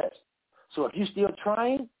that's blessed. So if you're still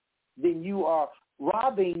trying, then you are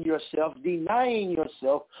robbing yourself, denying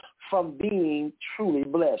yourself from being truly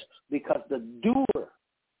blessed, because the doer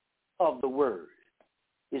of the word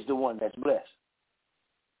is the one that's blessed.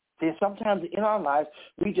 See, sometimes in our lives,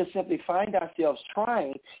 we just simply find ourselves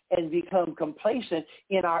trying and become complacent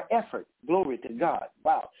in our effort. Glory to God.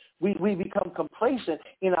 Wow. We become complacent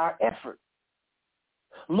in our effort,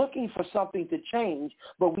 looking for something to change,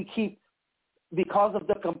 but we keep, because of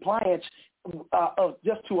the compliance of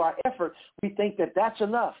just to our effort, we think that that's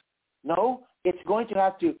enough. No, it's going to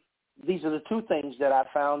have to, these are the two things that I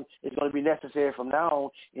found is going to be necessary from now on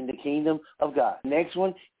in the kingdom of God. Next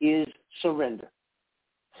one is surrender.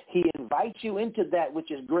 He invites you into that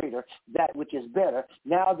which is greater, that which is better.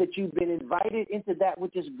 Now that you've been invited into that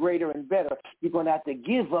which is greater and better, you're going to have to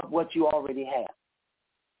give up what you already have.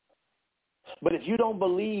 But if you don't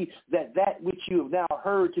believe that that which you have now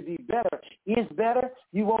heard to be better is better,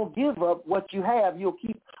 you won't give up what you have. You'll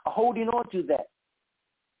keep holding on to that.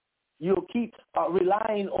 You'll keep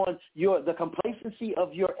relying on the complacency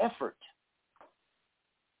of your effort.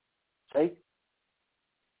 See?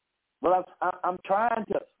 Well, I'm trying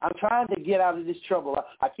to get out of this trouble.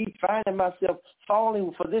 I keep finding myself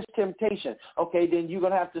falling for this temptation. Okay, then you're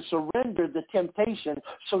going to have to surrender the temptation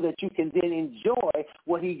so that you can then enjoy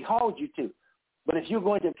what he called you to. But if you're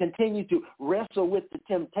going to continue to wrestle with the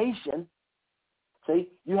temptation, see,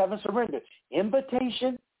 you haven't surrendered.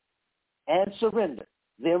 Invitation and surrender,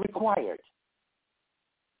 they're required.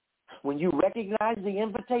 When you recognize the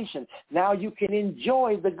invitation, now you can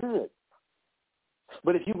enjoy the good.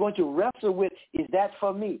 But if you're going to wrestle with, is that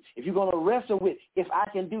for me? If you're going to wrestle with, if I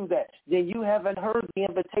can do that, then you haven't heard the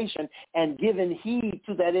invitation and given heed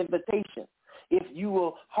to that invitation. If you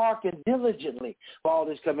will hearken diligently for all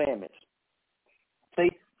his commandments. See,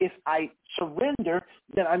 if I surrender,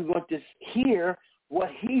 then I'm going to hear what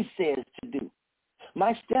he says to do.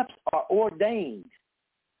 My steps are ordained.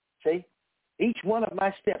 See, each one of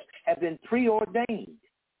my steps have been preordained.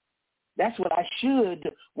 That's what I should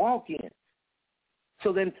walk in.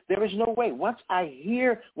 So then there is no way. Once I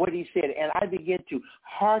hear what he said and I begin to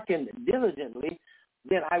hearken diligently,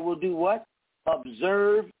 then I will do what?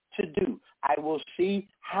 Observe to do. I will see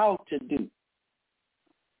how to do.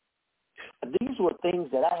 These were things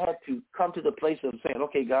that I had to come to the place of saying,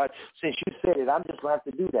 okay, God, since you said it, I'm just going to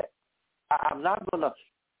have to do that. I'm not going to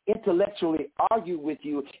intellectually argue with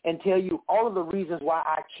you and tell you all of the reasons why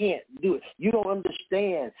I can't do it. You don't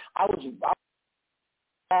understand. I was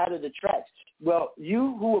out of the tracks. Well,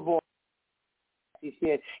 you who were born, he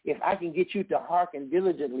said, if I can get you to hearken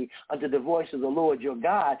diligently unto the voice of the Lord your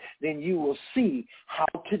God, then you will see how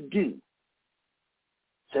to do.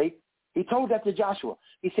 See? He told that to Joshua.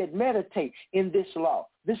 He said, meditate in this law,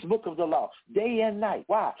 this book of the law, day and night.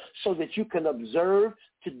 Why? So that you can observe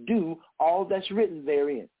to do all that's written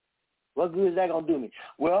therein. What good is that going to do me?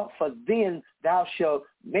 Well, for then thou shalt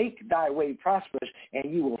make thy way prosperous,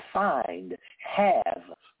 and you will have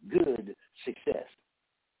good success.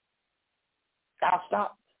 I'll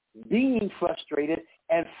stop being frustrated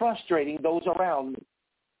and frustrating those around me.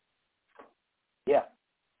 Yeah.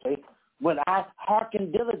 See? When I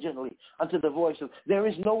hearken diligently unto the voice of, there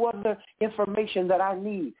is no other information that I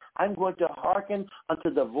need. I'm going to hearken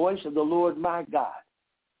unto the voice of the Lord my God.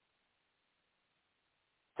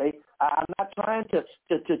 Okay? I'm not trying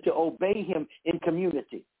to obey him in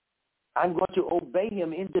community. I'm going to obey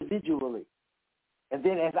him individually. And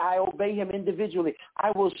then as I obey him individually,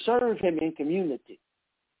 I will serve him in community.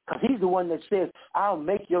 Because he's the one that says, I'll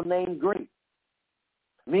make your name great.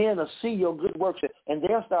 Men will see your good works, and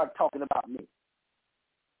they'll start talking about me.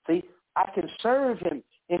 See, I can serve him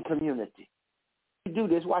in community. You do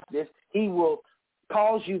this, watch this. He will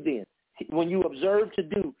cause you then. When you observe to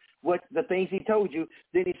do what the things he told you,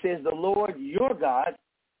 then he says, the Lord your God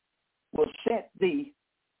will set thee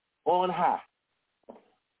on high.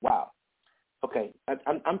 Wow. Okay,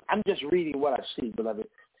 I'm just reading what I see, beloved.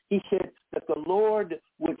 He said that the Lord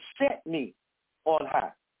would set me on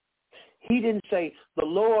high. He didn't say the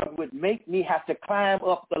Lord would make me have to climb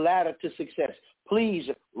up the ladder to success. Please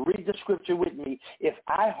read the scripture with me. If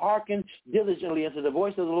I hearken diligently unto the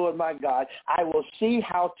voice of the Lord my God, I will see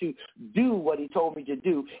how to do what he told me to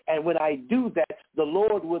do. And when I do that, the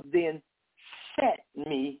Lord would then set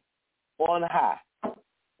me on high.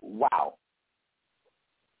 Wow.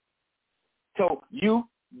 So you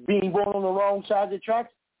being born on the wrong side of the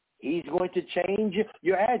tracks, he's going to change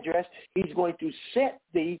your address. He's going to set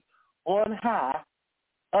thee on high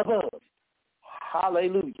above.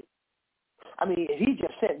 Hallelujah. I mean, if he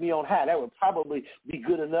just set me on high, that would probably be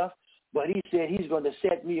good enough. But he said he's going to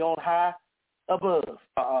set me on high above.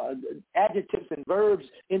 Adjectives and verbs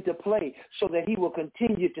into play so that he will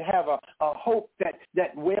continue to have a hope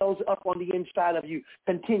that wells up on the inside of you.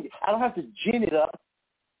 Continue. I don't have to gin it up.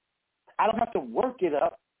 I don't have to work it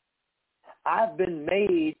up. I've been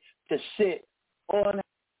made to sit on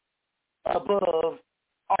above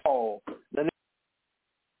all.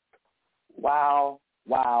 Wow,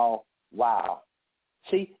 wow, wow.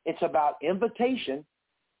 See, it's about invitation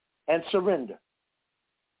and surrender.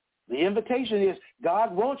 The invitation is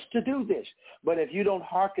God wants to do this, but if you don't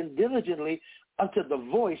hearken diligently unto the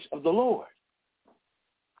voice of the Lord,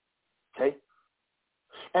 okay?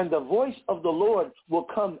 And the voice of the Lord will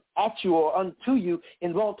come at you or unto you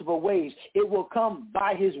in multiple ways. It will come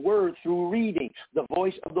by his word through reading. The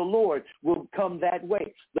voice of the Lord will come that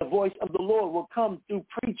way. The voice of the Lord will come through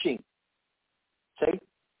preaching. See?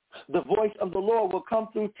 The voice of the Lord will come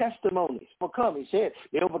through testimonies. He said,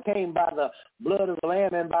 they overcame by the blood of the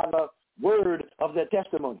Lamb and by the word of their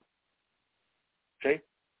testimony. Okay?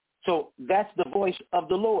 So that's the voice of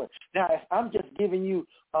the Lord. Now, if I'm just giving you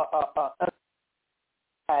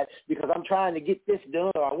because I'm trying to get this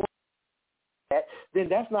done or I want that, then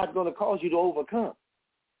that's not going to cause you to overcome.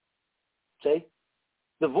 See?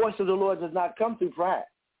 The voice of the Lord does not come through pride.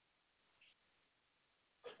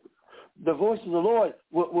 The voice of the Lord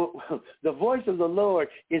the voice of the Lord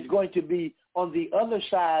is going to be on the other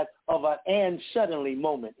side of an and suddenly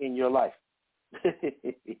moment in your life.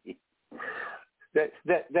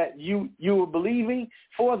 that you were believing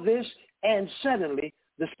for this, and suddenly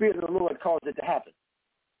the Spirit of the Lord caused it to happen.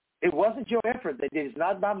 It wasn't your effort that did it. It's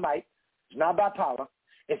not by might. It's not by power.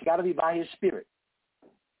 It's got to be by his Spirit.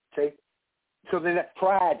 See? So then that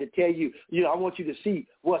pride to tell you, I want you to see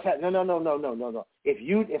what's happening. No.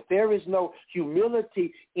 If there is no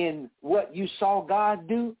humility in what you saw God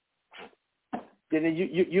do, then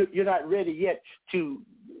you're not ready yet to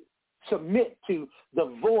submit to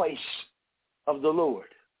the voice of the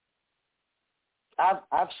Lord.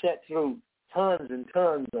 I've sat through tons and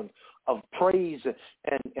tons of praise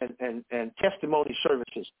and testimony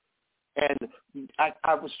services. And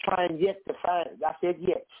I was trying yet to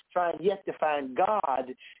find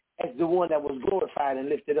God as the one that was glorified and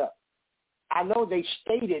lifted up. I know they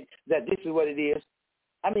stated that this is what it is.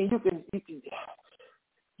 I mean, you can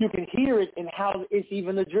hear it in how it's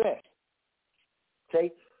even addressed.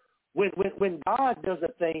 Okay? When God does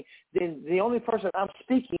a thing, then the only person I'm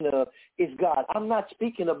speaking of is God. I'm not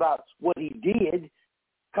speaking about what he did,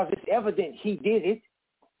 because it's evident he did it.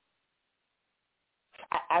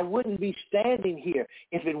 I wouldn't be standing here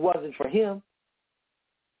if it wasn't for him.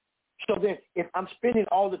 So then if I'm spending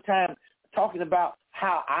all the time talking about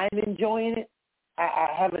how I'm enjoying it, I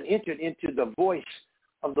haven't entered into the voice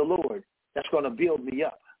of the Lord that's going to build me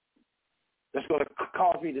up, that's going to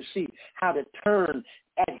cause me to see how to turn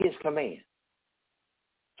at his command.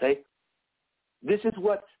 See? This is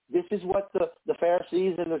what the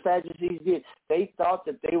Pharisees and the Sadducees did. They thought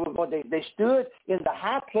that they were going. They stood in the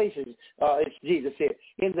high places, as Jesus said,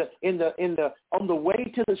 on the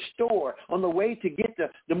way to the store, on the way to get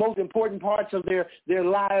the most important parts of their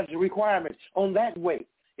lives' requirements. On that way,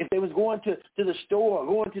 if they was going to the store,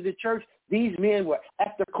 going to the church, these men were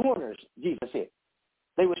at the corners. Jesus said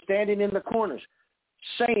they were standing in the corners,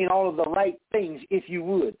 saying all of the right things, if you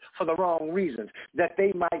would, for the wrong reasons, that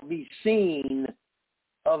they might be seen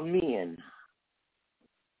of men.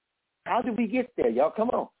 How did we get there, y'all? Come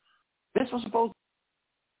on. This was supposed to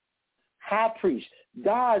be high priest,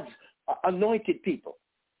 God's anointed people,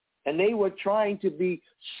 and they were trying to be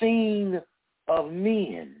seen of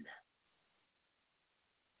men.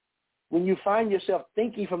 When you find yourself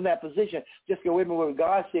thinking from that position, just go, wait a minute, where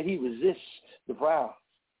God said he resists the proud.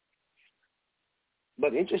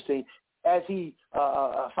 But interesting, as he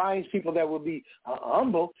finds people that will be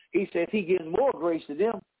humble, he says he gives more grace to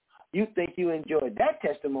them. You think you enjoyed that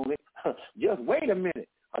testimony? Just wait a minute.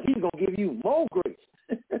 He's going to give you more grace.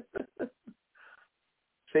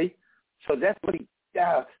 See? So that's what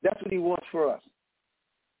he wants for us.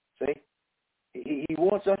 See? He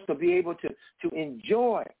wants us to be able to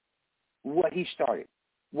enjoy what he started,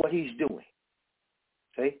 what he's doing.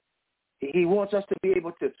 See? He wants us to be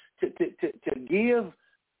able to give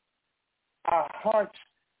our heart's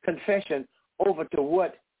confession over to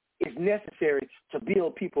what is necessary to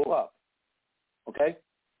build people up. Okay?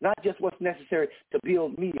 Not just what's necessary to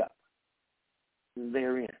build me up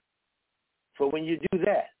therein. So when you do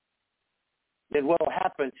that, then what will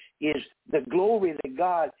happen is the glory that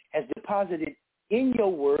God has deposited in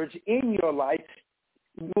your words, in your life,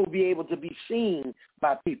 will be able to be seen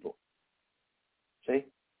by people. See?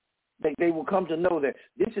 They will come to know that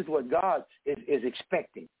this is what God is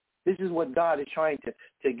expecting. This is what God is trying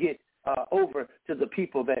to get over to the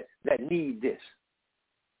people that need this.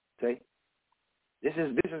 See? This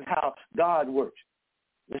is how God works.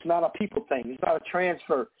 It's not a people thing. It's not a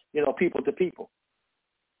transfer, people to people.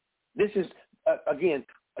 This is, again,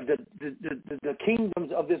 the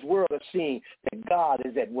kingdoms of this world are seeing that God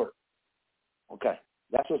is at work. Okay?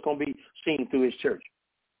 That's what's going to be seen through his church.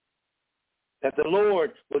 That the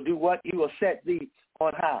Lord will do what? He will set thee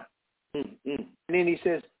on high. And then he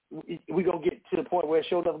says, we're going to get to the point where it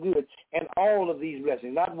showed up good. And all of these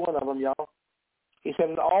blessings, not one of them, y'all. He said,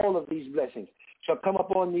 and all of these blessings shall come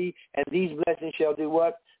upon thee, and these blessings shall do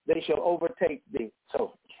what? They shall overtake thee.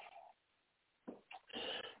 So,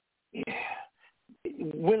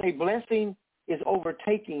 when a blessing is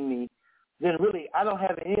overtaking me, then really I don't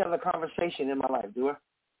have any other conversation in my life, do I?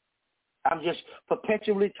 I'm just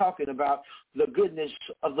perpetually talking about the goodness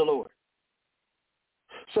of the Lord.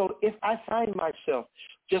 So if I find myself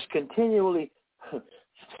just continually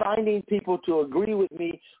finding people to agree with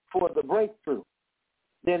me for the breakthrough,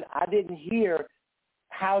 then I didn't hear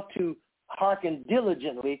how to hearken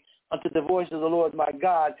diligently unto the voice of the Lord my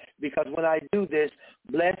God, because when I do this,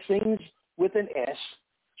 blessings with an S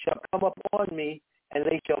shall come upon me, and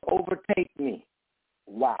they shall overtake me.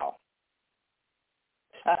 Wow.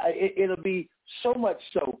 It'll be so much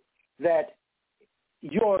so that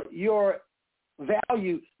your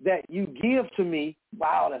value that you give to me,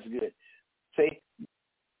 wow, that's good. See,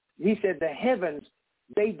 he said the heavens,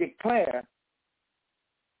 they declare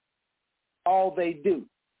all they do.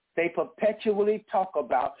 They perpetually talk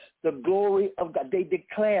about the glory of God. They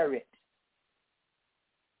declare it.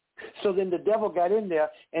 So then the devil got in there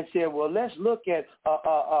and said, well, let's look at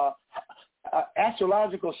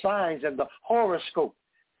astrological signs and the horoscope.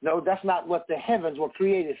 No, that's not what the heavens were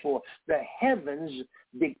created for. The heavens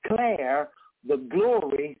declare the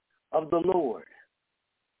glory of the Lord.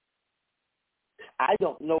 I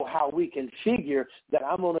don't know how we can figure that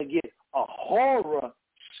I'm going to get a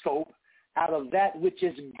horoscope out of that which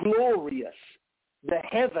is glorious. The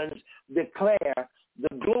heavens declare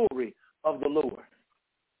the glory of the Lord.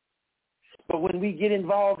 But when we get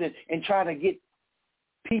involved in trying to get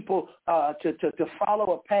people to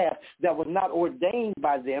follow a path that was not ordained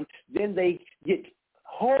by them, then they get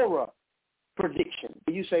horror prediction.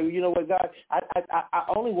 You say, well, you know what, God, I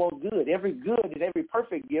only want good. Every good and every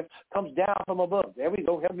perfect gift comes down from above. There we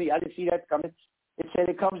go. Help me. I didn't see that coming. It said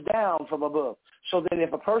it comes down from above. So then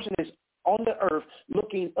if a person is on the earth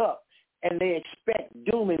looking up and they expect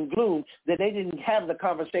doom and gloom, then they didn't have the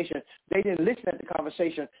conversation. They didn't listen to the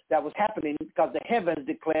conversation that was happening, because the heavens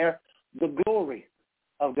declare the glory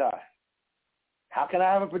of God. How can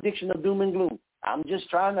I have a prediction of doom and gloom? I'm just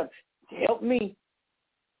trying to help me.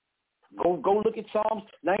 Go look at Psalms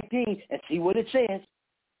 19 and see what it says.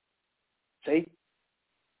 See?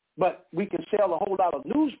 But we can sell a whole lot of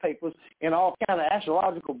newspapers and all kind of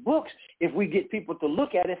astrological books if we get people to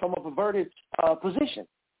look at it from a perverted position.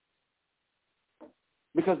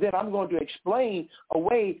 Because then I'm going to explain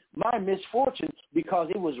away my misfortune because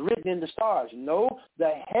it was written in the stars. No,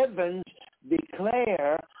 the heavens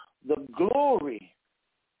declare the glory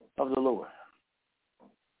of the Lord.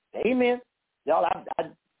 Amen. Y'all,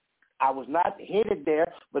 I was not headed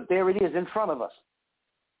there, but there it is in front of us.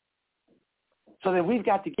 So then we've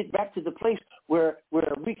got to get back to the place where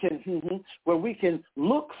we can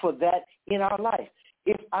look for that in our life.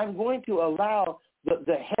 If I'm going to allow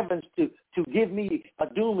the heavens to give me a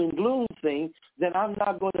doom and gloom thing, then I'm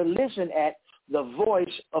not going to listen at the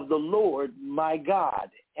voice of the Lord my God,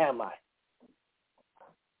 am I?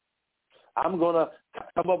 I'm going to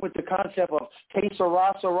come up with the concept of que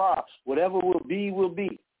sera, sera. Whatever will be, will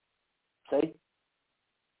be. See?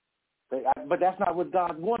 But that's not what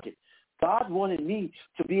God wanted. God wanted me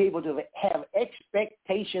to be able to have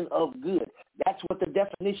expectation of good. That's what the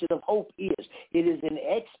definition of hope is. It is an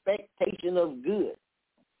expectation of good.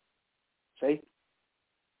 See?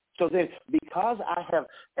 So then, because I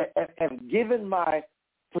have given my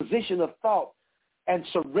position of thought and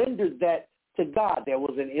surrendered that to God. There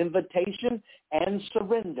was an invitation and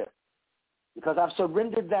surrender. Because I've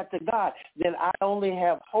surrendered that to God, then I only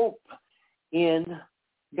have hope in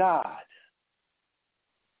God.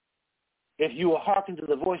 If you will hearken to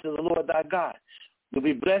the voice of the Lord thy God, you'll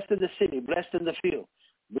be blessed in the city, blessed in the field,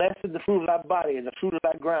 blessed in the fruit of thy body and the fruit of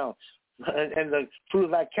thy ground, and the fruit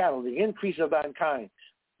of thy cattle, the increase of thine kind,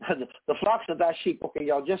 the flocks of thy sheep. Okay,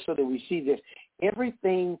 y'all, just so that we see this,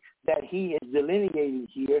 everything that he is delineating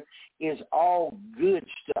here is all good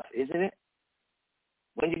stuff, isn't it?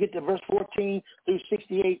 When you get to verse 14 through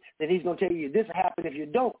 68, then he's going to tell you this will happen if you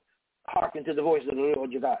don't hearken to the voice of the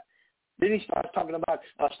Lord your God. Then he starts talking about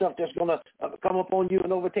stuff that's going to come upon you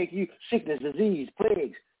and overtake you, sickness, disease,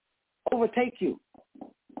 plagues, overtake you.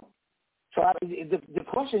 So the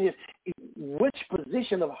question is, which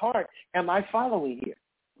position of heart am I following here?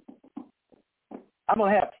 I'm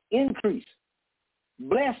going to have increase,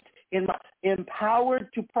 blessed,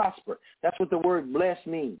 empowered to prosper. That's what the word blessed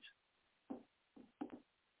means.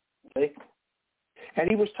 Okay? And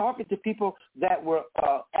he was talking to people that were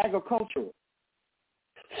agricultural.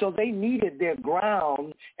 So they needed their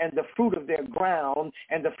ground and the fruit of their ground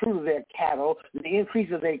and the fruit of their cattle, the increase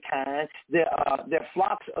of their kind, their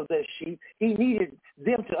flocks of their sheep. He needed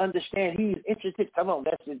them to understand he's interested. Come on,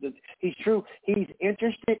 he's true. He's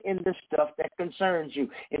interested in the stuff that concerns you.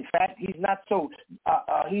 In fact, he's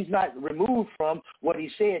not removed from what he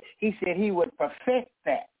said. He said he would perfect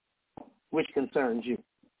that which concerns you.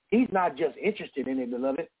 He's not just interested in it,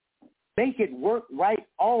 beloved. Make it work right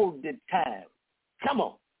all the time. Come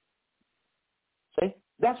on. See?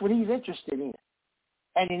 That's what he's interested in.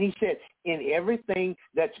 And then he said, in everything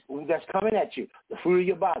that's coming at you, the fruit of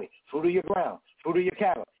your body, fruit of your ground, fruit of your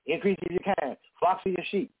cattle, increase of your kind, flocks of your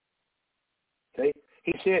sheep. Okay?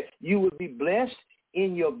 He said, you would be blessed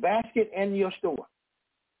in your basket and your store.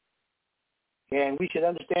 And we should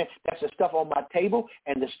understand that's the stuff on my table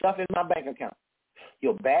and the stuff in my bank account.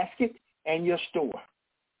 Your basket and your store.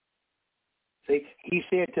 See, he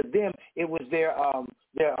said to them, it was their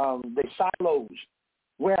silos,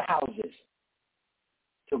 warehouses.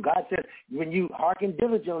 So God said, when you hearken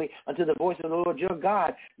diligently unto the voice of the Lord your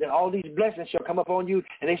God, then all these blessings shall come upon you,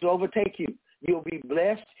 and they shall overtake you. You'll be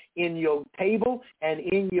blessed in your table and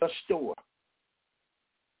in your store.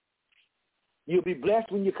 You'll be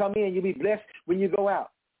blessed when you come in. You'll be blessed when you go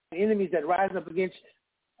out. The enemies that rise up against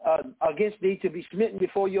thee to be smitten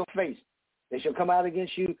before your face, they shall come out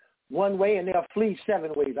against you one way, and they'll flee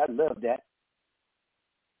 7 ways. I love that.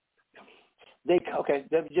 They're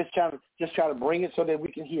just try to bring it so that we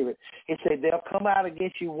can hear it. It said they'll come out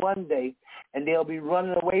against you one day, and they'll be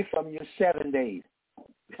running away from you 7 days.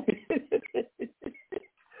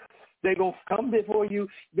 They're going to come before you,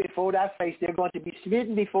 before thy face. They're going to be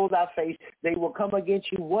smitten before thy face. They will come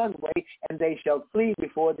against you one way, and they shall flee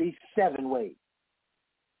before thee 7 ways.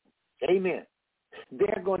 Amen.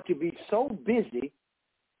 They're going to be so busy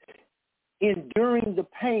enduring the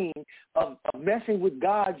pain of messing with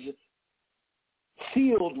God's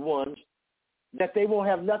sealed ones that they won't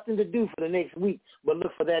have nothing to do for the next week but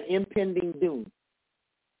look for that impending doom.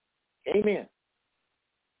 Amen.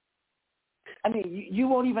 I mean, you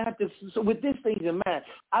won't even have to, so with this thing in mind,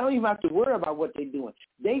 I don't even have to worry about what they're doing.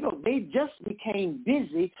 They just became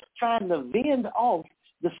busy trying to vend off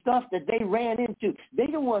the stuff that they ran into. They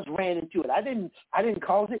the ones ran into it. I didn't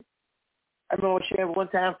cause it. I remember sharing one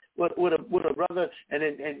time with a brother, and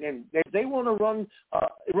if they want to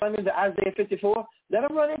run into Isaiah 54, let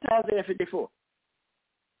them run into Isaiah 54.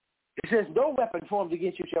 It says, no weapon formed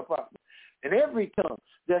against you shall prosper, and every tongue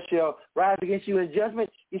that shall rise against you in judgment,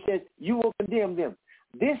 he says, you will condemn them.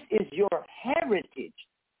 This is your heritage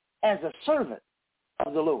as a servant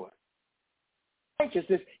of the Lord.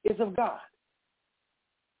 Righteousness is of God.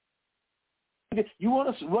 You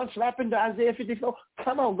want to run slap into Isaiah 54?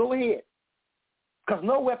 Come on, go ahead. Because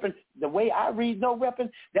no weapon, the way I read no weapon,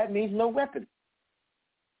 that means no weapon.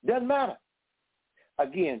 Doesn't matter.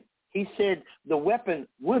 Again, he said the weapon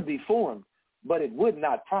would be formed, but it would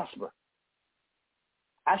not prosper.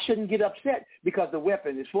 I shouldn't get upset because the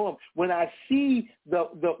weapon is formed. When I see the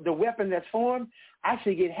weapon that's formed, I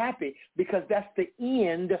should get happy because that's the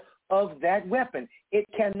end of that weapon. It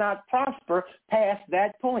cannot prosper past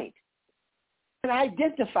that point. And I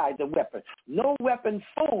identified the weapon. No weapon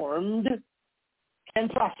formed can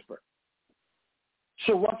prosper.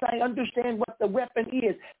 So once I understand what the weapon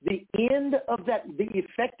is, the end of that, the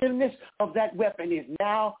effectiveness of that weapon is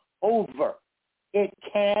now over. It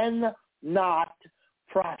cannot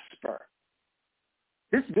prosper.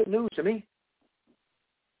 This is good news to me.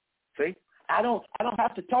 See? I don't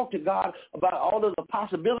have to talk to God about all of the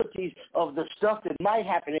possibilities of the stuff that might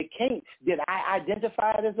happen. It can't. Did I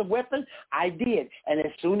identify it as a weapon? I did. And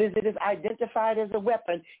as soon as it is identified as a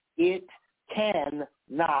weapon, it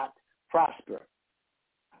cannot prosper.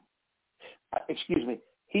 Excuse me.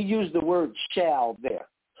 He used the word shall there.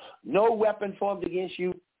 No weapon formed against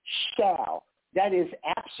you shall. That is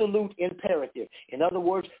absolute imperative. In other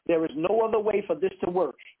words, there is no other way for this to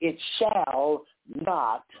work. It shall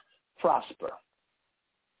not prosper.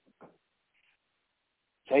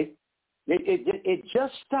 Okay? It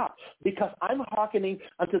just stopped because I'm hearkening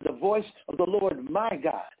unto the voice of the Lord my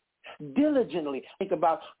God. Diligently think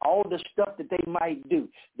about all the stuff that they might do.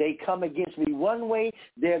 They come against me one way.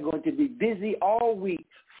 They're going to be busy all week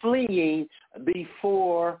fleeing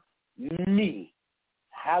before me.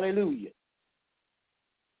 Hallelujah.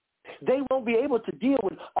 They won't be able to deal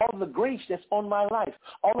with all the grace that's on my life,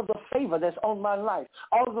 all of the favor that's on my life,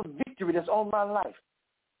 all of the victory that's on my life.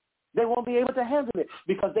 They won't be able to handle it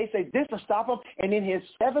because they say this will stop them. And in his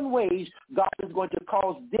 7 ways, God is going to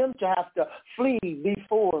cause them to have to flee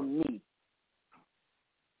before me.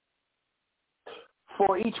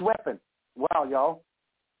 For each weapon, wow, y'all,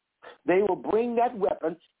 they will bring that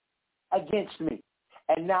weapon against me.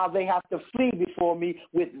 And now they have to flee before me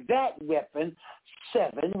with that weapon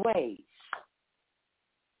 7 ways.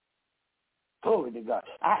 Glory to God.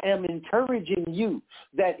 I am encouraging you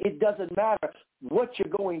that it doesn't matter what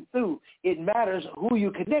you're going through. It matters who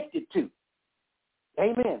you're connected to.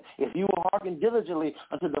 Amen. If you will hearken diligently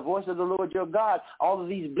unto the voice of the Lord your God, all of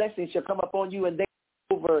these blessings shall come upon you and they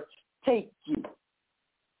overtake you.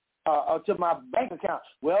 To my bank account.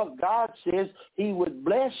 Well, God says he would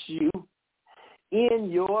bless you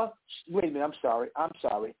in your, wait a minute, I'm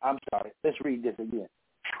sorry. Let's read this again.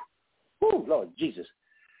 Oh, Lord Jesus.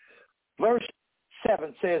 Verse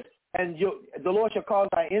 7 says, and the Lord shall cause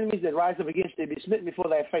thy enemies that rise up against thee to be smitten before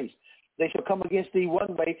thy face. They shall come against thee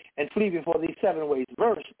 1 way and flee before thee 7 ways.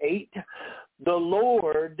 Verse 8, the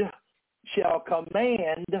Lord shall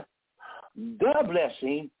command the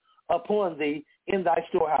blessing upon thee in thy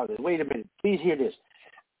storehouses. Wait a minute. Please hear this.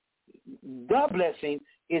 The blessing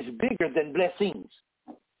is bigger than blessings.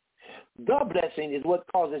 The blessing is what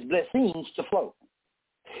causes blessings to flow.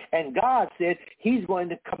 And God said he's going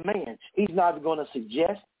to command. He's not going to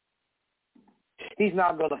suggest. He's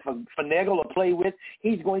not going to finagle or play with.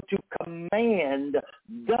 He's going to command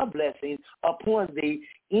the blessing upon thee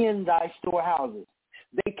in thy storehouses.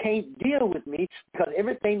 They can't deal with me because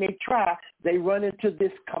everything they try, they run into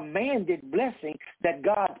this commanded blessing that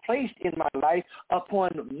God placed in my life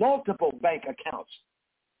upon multiple bank accounts.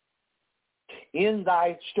 In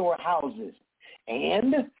thy storehouses,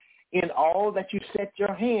 and in all that you set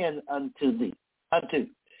your hand unto.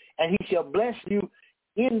 And he shall bless you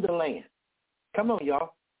in the land. Come on,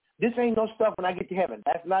 y'all. This ain't no stuff when I get to heaven.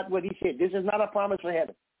 That's not what he said. This is not a promise for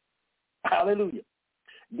heaven. Hallelujah.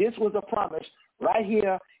 This was a promise right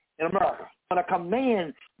here in America. I'm going to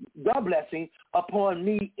command the blessing upon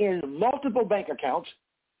me in multiple bank accounts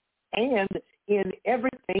and in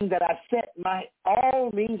everything that I set my, all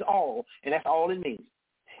means all, and that's all it means,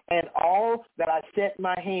 and all that I set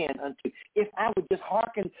my hand unto. If I would just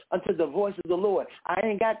hearken unto the voice of the Lord, I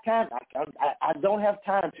ain't got time. I don't have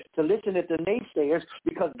time to listen to the naysayers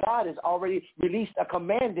because God has already released a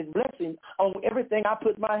commanded blessing on everything I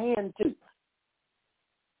put my hand to.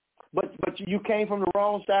 But you came from the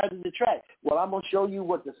wrong side of the track. Well, I'm going to show you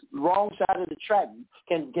what the wrong side of the track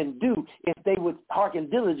can do if they would hearken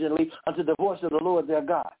diligently unto the voice of the Lord their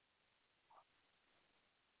God.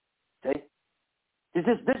 Okay? This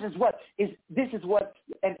is what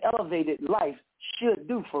an elevated life should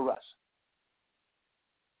do for us.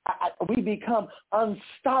 We become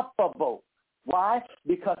unstoppable. Why?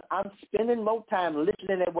 Because I'm spending more time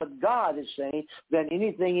listening at what God is saying than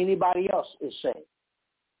anything anybody else is saying.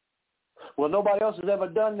 Well, nobody else has ever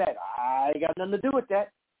done that. I ain't got nothing to do with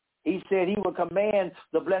that. He said he will command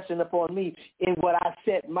the blessing upon me in what I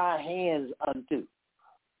set my hands unto.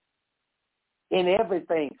 In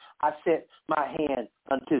everything I set my hand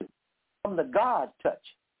unto. From the God touch.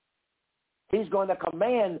 He's going to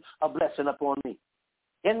command a blessing upon me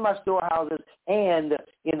in my storehouses and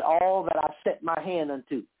in all that I set my hand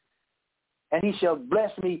unto. And he shall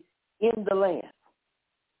bless me in the land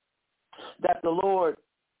that the Lord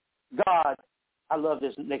God, I love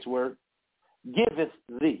this next word, giveth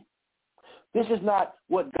thee. This is not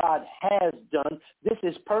what God has done. This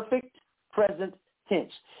is perfect present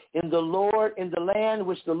tense. In the land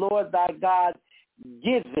which the Lord thy God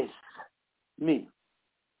giveth me.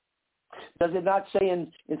 Does it not say in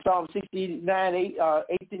Psalm 69,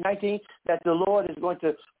 18, 19 that the Lord is going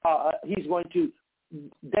to, he's going to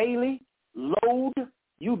daily load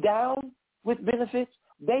you down with benefits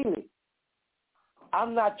daily.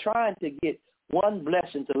 I'm not trying to get one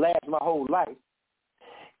blessing to last my whole life.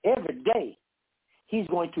 Every day, he's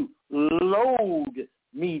going to load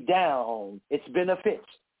me down its benefits.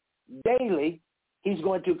 Daily, he's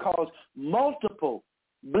going to cause multiple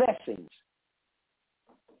blessings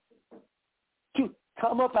to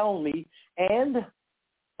come up on me and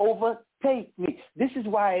overtake me. This is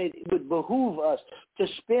why it would behoove us to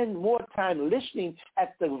spend more time listening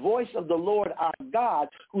at the voice of the Lord our God,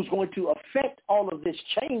 who's going to affect all of this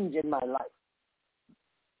change in my life.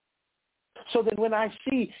 So that when I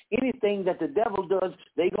see anything that the devil does,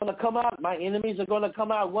 they're going to come out. My enemies are going to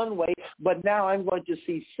come out one way, but now I'm going to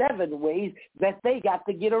see 7 ways that they got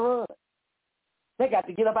to get a run. They got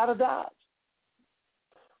to get up out of Dodge.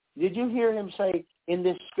 Did you hear him say in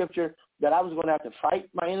this scripture that I was going to have to fight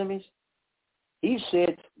my enemies? He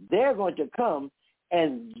said they're going to come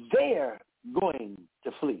and they're going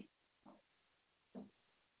to flee.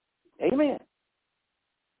 Amen.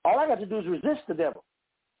 All I got to do is resist the devil.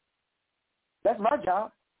 That's my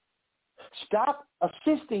job. Stop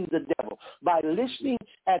assisting the devil by listening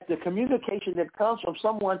at the communication that comes from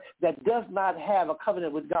someone that does not have a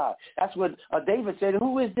covenant with God. That's what David said.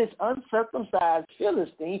 Who is this uncircumcised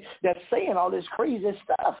Philistine that's saying all this crazy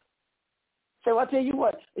stuff? So I tell you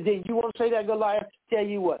what, then you want to say that, Goliath? Tell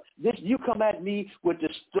you what, you come at me with the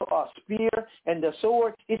spear and the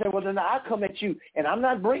sword. He said, well, then I come at you, and I'm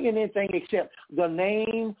not bringing anything except the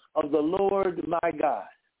name of the Lord my God.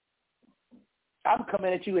 I'm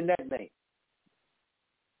coming at you in that name.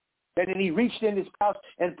 And then he reached in his pouch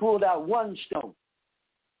and pulled out 1 stone.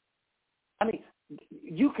 I mean,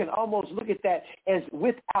 you can almost look at that as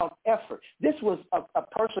without effort. This was a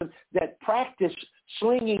person that practiced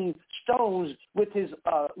slinging stones with his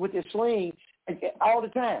sling all the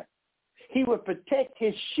time. He would protect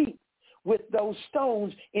his sheep with those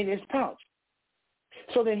stones in his pouch.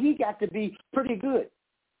 So then he got to be pretty good.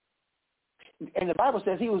 And the Bible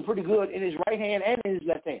says he was pretty good in his right hand and in his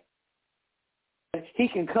left hand. And he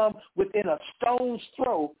can come within a stone's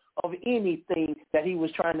throw of anything that he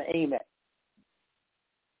was trying to aim at.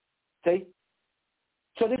 See?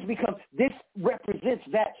 So this represents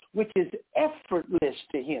that which is effortless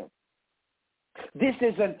to him. This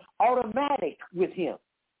is an automatic with him.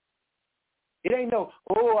 It ain't no,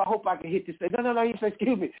 I hope I can hit this thing. No. He said,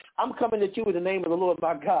 excuse me, I'm coming at you in the name of the Lord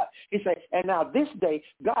my God. He said, and now this day,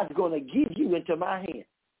 God's going to give you into my hand.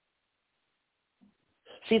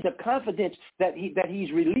 See, the confidence that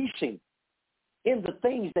he's releasing in the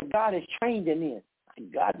things that God has trained him in.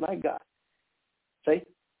 My God. See?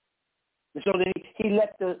 So then he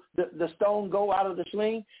let the stone go out of the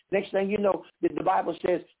sling. Next thing you know, the Bible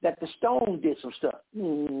says that the stone did some stuff.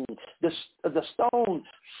 The stone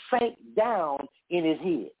sank down in his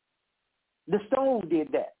head. The stone did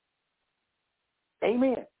that.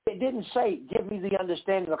 Amen. It didn't say, give me the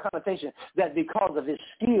understanding or connotation that because of his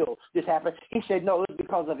skill this happened. He said, no, it's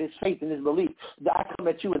because of his faith and his belief that I come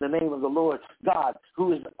at you in the name of the Lord God,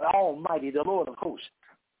 who is almighty, the Lord of hosts.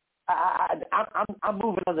 I'm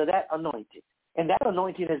moving under that anointing. And that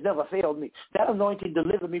anointing has never failed me. That anointing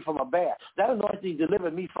delivered me from a bear. That anointing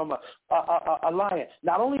delivered me from a lion.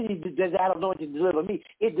 Not only did that anointing deliver me,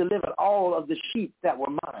 it delivered all of the sheep that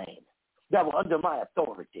were mine, that were under my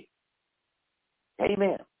authority.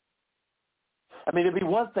 Amen. I mean, it'd be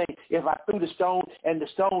one thing if I threw the stone and the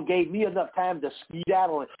stone gave me enough time to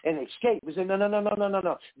skedaddle and escape. We said, no.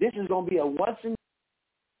 This is going to be a once in.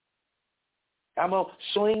 I'm going to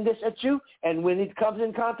sling this at you, and when it comes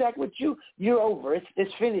in contact with you, you're over.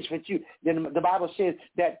 It's finished with you. Then the Bible says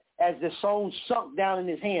that as the stone sunk down in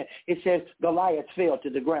his hand, it says Goliath fell to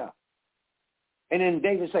the ground. And then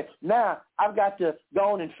David said, now I've got to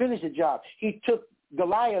go on and finish the job. He took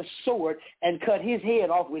Goliath's sword and cut his head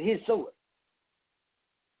off with his sword.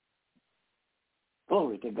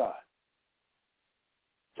 Glory to God.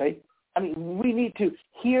 See? I mean, we need to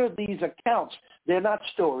hear these accounts. They're not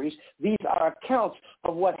stories. These are accounts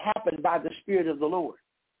of what happened by the Spirit of the Lord.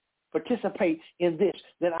 Participate in this.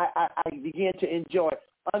 Then I begin to enjoy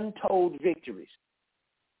untold victories.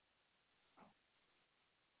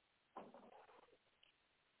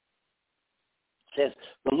 It says,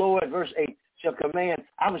 the Lord, verse 8, shall command.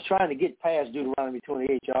 I was trying to get past Deuteronomy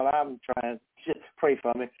 28, y'all. I'm trying to pray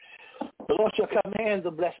for me. The Lord shall command the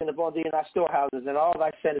blessing upon thee in thy storehouses, and all thy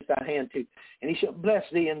settest thy hand to. And he shall bless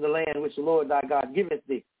thee in the land which the Lord thy God giveth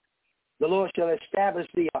thee. The Lord shall establish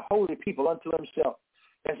thee a holy people unto himself,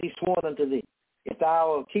 as he sworn unto thee. If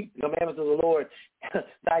thou wilt keep the commandments of the Lord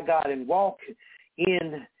thy God, and walk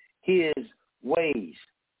in his ways.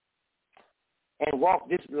 And walk,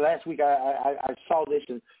 this last week I saw this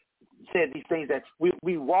and said these things, that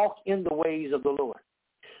we walk in the ways of the Lord.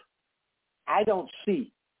 I don't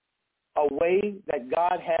see a way that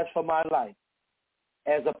God has for my life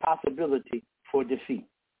as a possibility for defeat.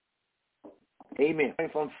 Amen.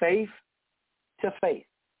 From faith to faith.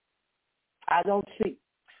 I don't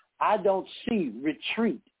see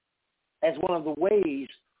retreat as one of the ways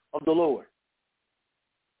of the Lord.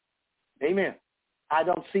 Amen. I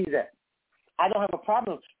don't see that. I don't have a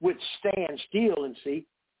problem with stand still and see.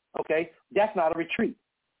 Okay? That's not a retreat.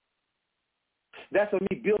 That's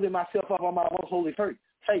me building myself up on my most holy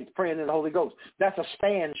faith, praying in the Holy Ghost. That's a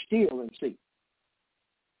stand still and see.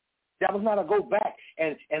 That was not a go back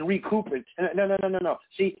and recoup it. No.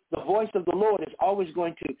 See, the voice of the Lord is always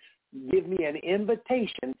going to give me an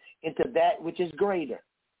invitation into that which is greater.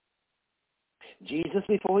 Jesus,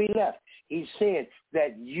 before he left, he said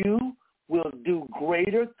that you will do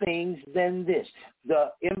greater things than this.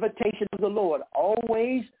 The invitation of the Lord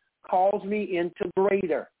always calls me into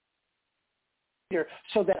greater,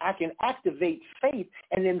 so that I can activate faith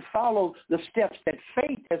and then follow the steps that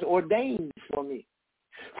faith has ordained for me.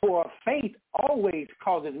 For faith always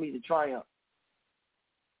causes me to triumph.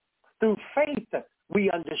 Through faith,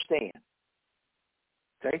 we understand.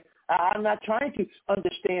 Okay? I'm not trying to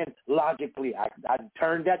understand logically. I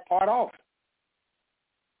turned that part off.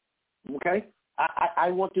 Okay?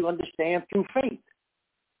 I want to understand through faith.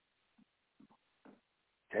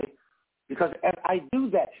 Okay? Because as I do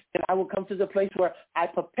that, then I will come to the place where I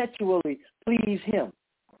perpetually please him.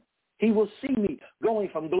 He will see me going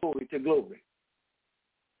from glory to glory.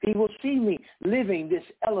 He will see me living this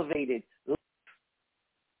elevated life,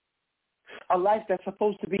 a life that's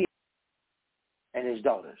supposed to be and his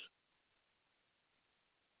daughters.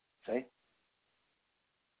 See?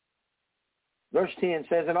 Verse 10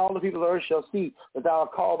 says, and all the people of the earth shall see that thou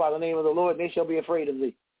art called by the name of the Lord, and they shall be afraid of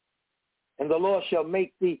thee. And the Lord shall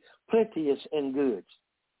make thee plenteous in goods,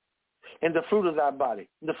 in the fruit of thy body,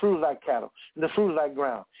 in the fruit of thy cattle, in the fruit of thy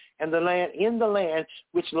ground, and in the land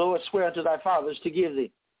which the Lord sware unto thy fathers to give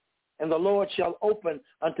thee. And the Lord shall open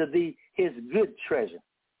unto thee his good treasure,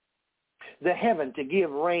 the heaven to give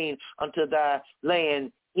rain unto thy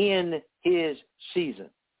land in his season.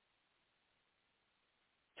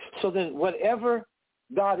 So then whatever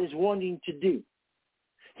God is wanting to do,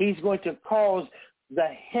 he's going to cause the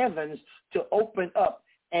heavens to open up,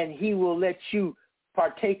 and he will let you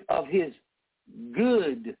partake of his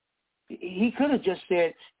good. He could have just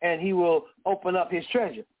said, and he will open up his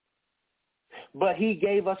treasure. But he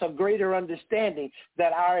gave us a greater understanding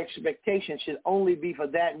that our expectation should only be for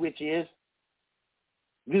that which is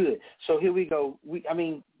good. So here we go.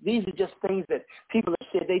 These are just things that people have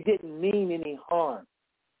said. They didn't mean any harm.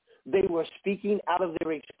 They were speaking out of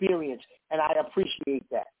their experience, and I appreciate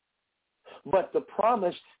that. But the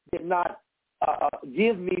promise did not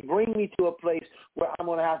bring me to a place where I'm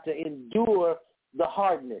going to have to endure the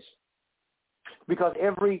hardness. Because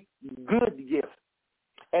every good gift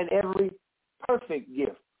and every perfect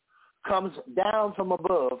gift comes down from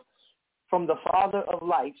above, from the Father of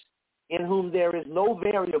lights, in whom there is no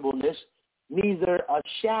variableness, neither a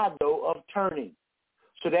shadow of turning.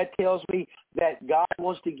 So that tells me that God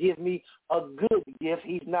wants to give me a good gift.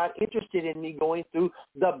 He's not interested in me going through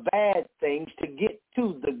the bad things to get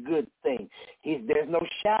to the good thing. There's no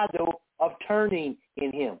shadow of turning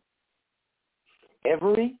in him.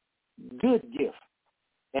 Every good gift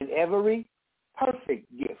and every perfect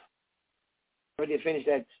gift. I did finish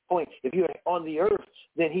that point. If you're on the earth,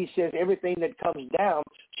 then he says everything that comes down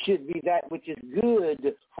should be that which is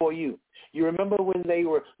good for you. You remember when they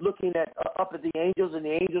were looking up at the angels, and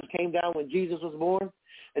the angels came down when Jesus was born?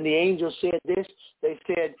 And the angels said this. They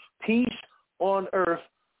said, peace on earth,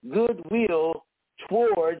 goodwill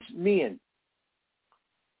towards men.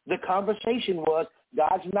 The conversation was,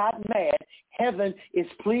 God's not mad. Heaven is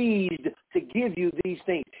pleased to give you these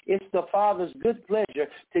things. It's the Father's good pleasure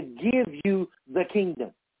to give you the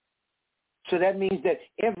kingdom. So that means that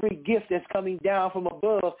every gift that's coming down from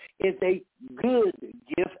above is a good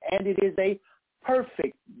gift, and it is a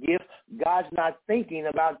perfect gift. God's not thinking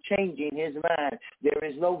about changing his mind. There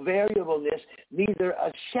is no variableness, neither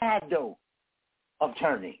a shadow of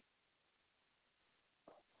turning.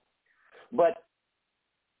 But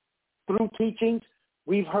through teachings,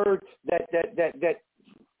 we've heard that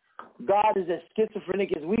God is as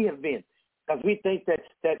schizophrenic as we have been, because we think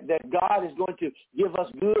that God is going to give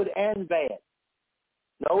us good and bad.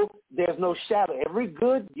 No, there's no shadow. Every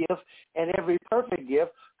good gift and every perfect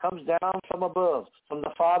gift comes down from above, from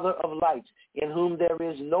the Father of lights, in whom there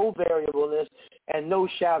is no variableness and no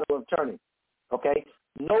shadow of turning. Okay?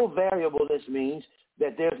 No variableness means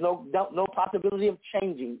that there's no possibility of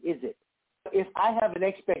changing, is it? if I have an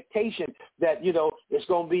expectation that, it's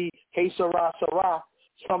going to be que sera, sera,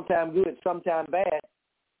 sometime good, sometime bad,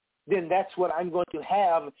 then that's what I'm going to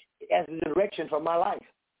have as the direction for my life.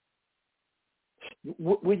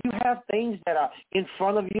 When you have things that are in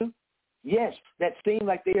front of you, yes, that seem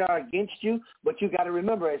like they are against you, but you got to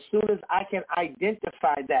remember, as soon as I can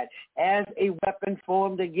identify that as a weapon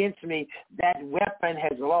formed against me, that weapon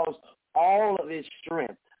has lost all of its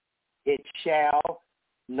strength. It shall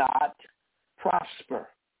not prosper.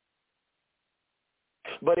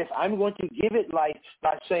 But if I'm going to give it life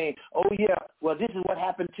by saying, oh, yeah, well, this is what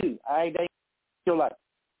happened too. They your life.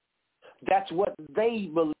 That's what they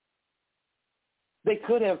believe. They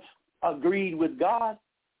could have agreed with God.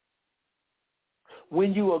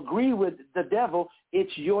 When you agree with the devil,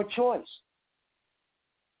 it's your choice.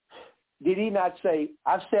 Did he not say,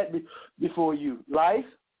 I've set before you life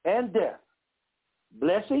and death,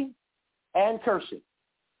 blessing and cursing.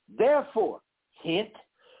 Therefore, hint,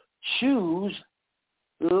 choose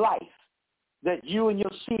life, that you and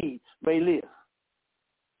your seed may live.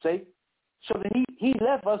 See? So then he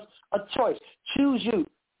left us a choice. Choose you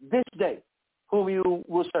this day whom you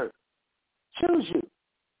will serve. Choose you.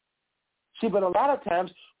 See, but a lot of times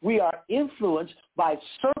we are influenced by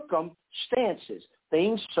circumstances,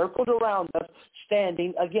 things circled around us,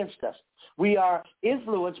 standing against us. We are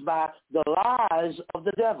influenced by the lies of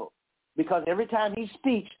the devil, because every time he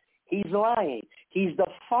speaks, he's lying. He's the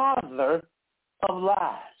father of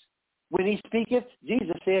lies. When he speaketh,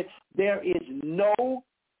 Jesus said, there is no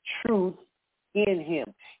truth in him.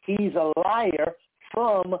 He's a liar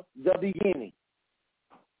from the beginning.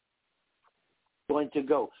 Going to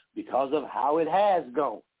go because of how it has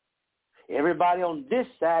gone. Everybody on this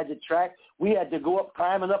side of the track, we had to go up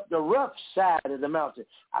climbing up the rough side of the mountain.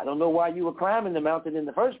 I don't know why you were climbing the mountain in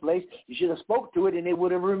the first place. You should have spoke to it and it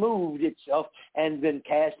would have removed itself and been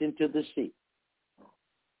cast into the sea.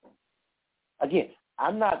 Again,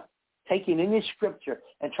 I'm not taking any scripture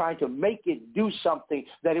and trying to make it do something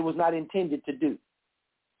that it was not intended to do.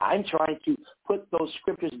 I'm trying to put those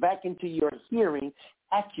scriptures back into your hearing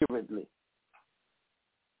accurately.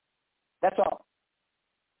 That's all.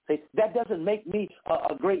 See, that doesn't make me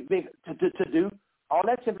a great big to do. All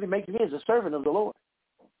that simply makes me as a servant of the Lord.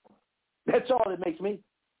 That's all it makes me.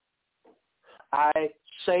 I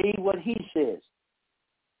say what he says.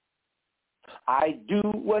 I do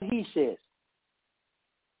what he says.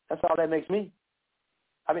 That's all that makes me.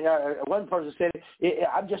 I mean, one person said,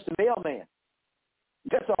 I'm just a mailman.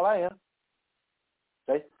 That's all I am.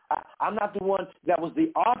 See? I'm not the one that was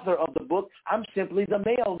the author of the book. I'm simply the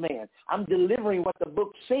mailman. I'm delivering what the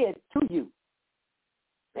book said to you.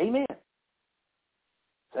 Amen.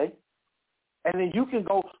 See? And then you can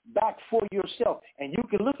go back for yourself, and you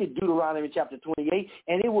can look at Deuteronomy chapter 28,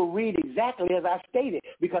 and it will read exactly as I stated,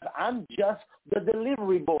 because I'm just the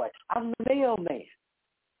delivery boy. I'm the mailman.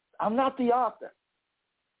 I'm not the author.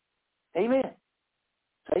 Amen.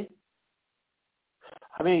 See?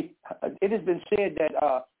 I mean, it has been said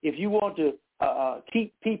that if you want to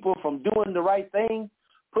keep people from doing the right thing,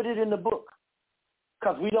 put it in the book,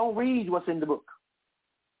 because we don't read what's in the book.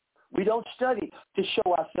 We don't study to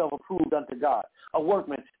show ourselves approved unto God, a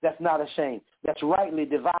workman that's not ashamed, that's rightly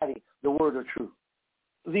dividing the word of truth.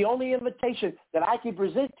 The only invitation that I can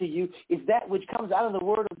present to you is that which comes out of the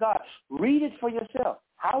word of God. Read it for yourself.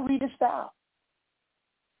 How readest thou?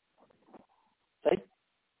 See?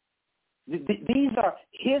 These are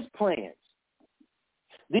his plans.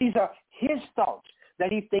 These are his thoughts that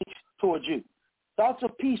he thinks towards you. Thoughts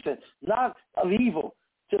of peace and not of evil,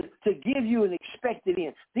 to give you an expected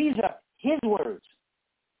end. These are his words.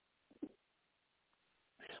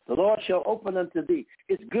 The Lord shall open unto thee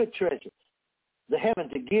his good treasure, the heaven,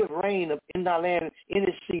 to give rain in thy land in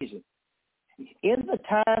its season. In the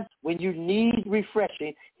time when you need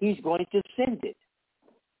refreshing, he's going to send it.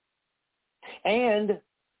 And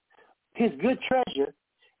his good treasure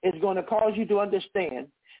is going to cause you to understand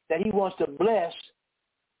that he wants to bless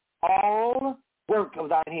all work of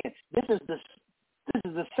thine hand. This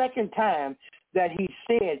is the second time that he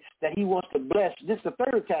said that he wants to bless. This is the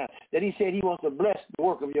third time that he said he wants to bless the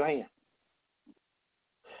work of your hand.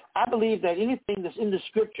 I believe that anything that's in the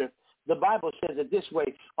scripture, the Bible says it this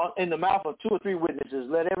way, in the mouth of 2 or 3 witnesses,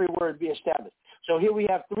 let every word be established. So here we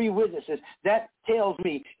have 3 witnesses. That tells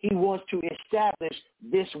me he wants to establish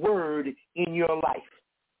this word in your life.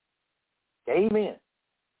 Amen.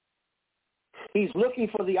 He's looking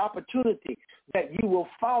for the opportunity that you will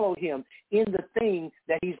follow him in the thing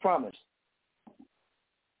that he's promised.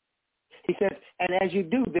 He says, and as you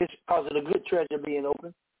do this, cause of the good treasure being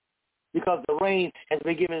open, because the rain has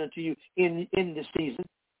been given unto you in the season.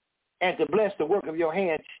 and to bless the work of your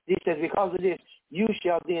hand. He says, because of this, you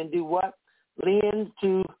shall then do what? Lend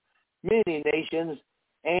to many nations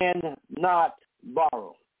and not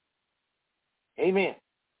borrow. Amen.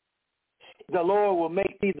 The Lord will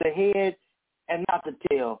make thee the head and not the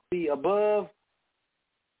tail, be above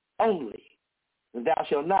only, and thou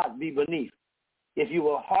shalt not be beneath. If you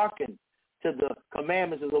will hearken to the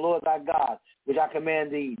commandments of the Lord thy God, which I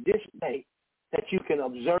command thee this day, that you can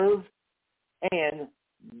observe and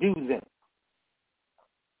do them.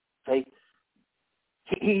 Okay?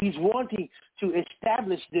 He's wanting to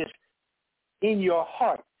establish this in your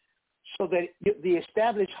heart so that the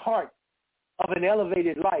established heart of an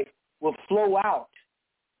elevated life will flow out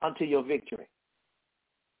unto your victory.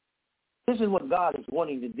 This is what God is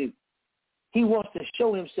wanting to do. He wants to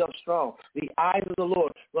show himself strong. The eyes of the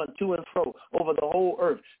Lord run to and fro over the whole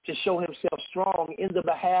earth to show himself strong in the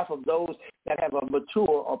behalf of those that have a mature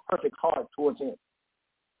or perfect heart towards him.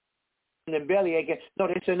 And then bellyache, no,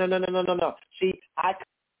 they say, no. See, I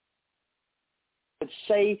could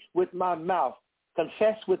say with my mouth,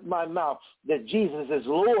 confess with my mouth that Jesus is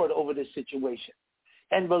Lord over this situation,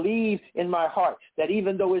 and believe in my heart that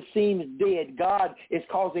even though it seems dead, God is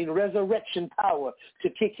causing resurrection power to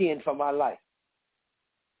kick in for my life.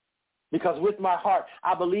 Because with my heart,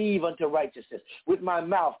 I believe unto righteousness. With my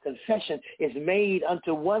mouth, confession is made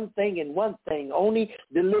unto one thing and one thing only,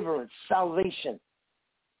 deliverance, salvation.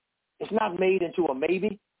 It's not made into a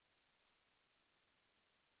maybe.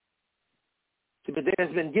 But there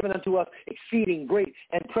has been given unto us exceeding great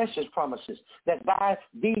and precious promises, that by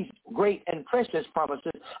these great and precious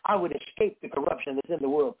promises I would escape the corruption that's in the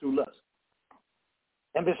world through lust.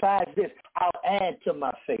 And besides this, I'll add to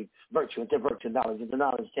my faith virtue, and to virtue knowledge, and to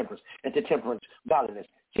knowledge temperance, and to temperance godliness.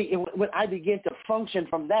 See, when I begin to function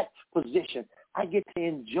from that position, I get to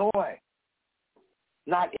enjoy,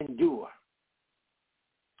 not endure.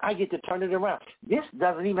 I get to turn it around. This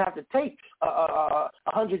doesn't even have to take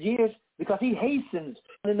 100 years, because he hastens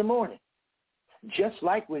in the morning. Just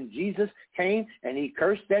like when Jesus came and he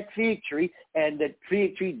cursed that fig tree and that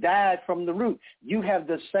fig tree died from the root. You have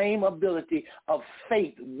the same ability of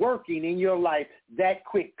faith working in your life that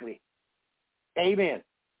quickly. Amen.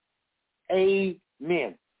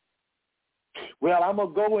 Amen. Well, I'm going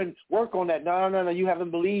to go and work on that. No. You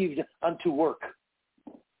haven't believed unto work.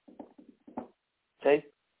 Okay?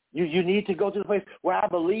 You need to go to the place where I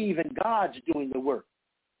believe in God's doing the work.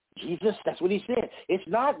 Jesus, that's what he said. It's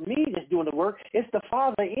not me that's doing the work. It's the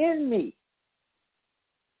Father in me.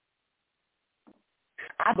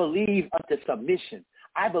 I believe unto submission.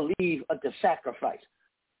 I believe unto sacrifice.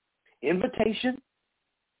 Invitation,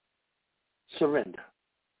 surrender.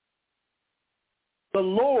 The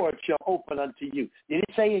Lord shall open unto you. Did it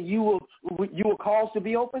say and you will cause to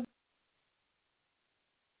be open?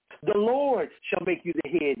 The Lord shall make you the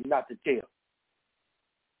head, not the tail.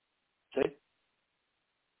 See?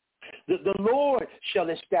 The Lord shall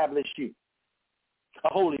establish you a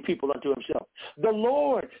holy people unto himself. The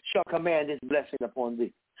Lord shall command his blessing upon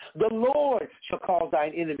thee. The Lord shall cause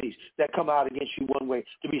thine enemies that come out against you one way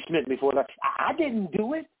to be smitten before thee. I didn't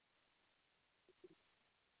do it.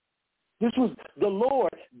 This was the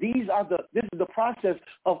Lord. This is the process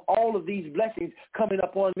of all of these blessings coming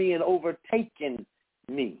upon me and overtaking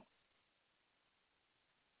me.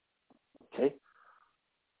 Okay?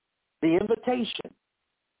 The invitation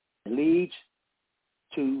leads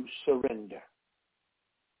to surrender.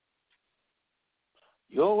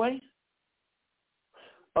 Your way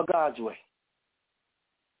or God's way?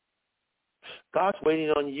 God's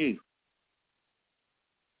waiting on you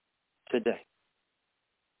today.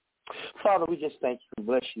 Father, we just thank you and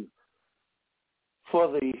bless you for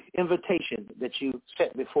the invitation that you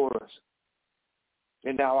set before us.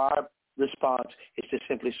 And now our response is to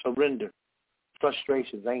simply surrender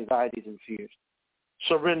frustrations, anxieties, and fears.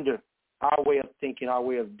 Surrender our way of thinking, our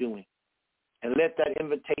way of doing. And let that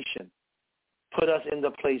invitation put us in the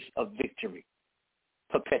place of victory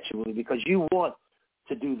perpetually, because you want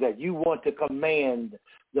to do that. You want to command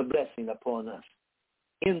the blessing upon us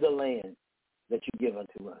in the land that you give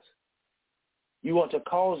unto us. You want to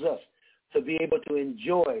cause us to be able to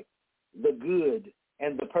enjoy the good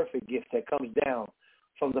and the perfect gift that comes down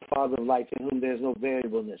from the Father of lights, in whom there is no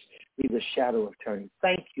variableness, neither shadow of turning.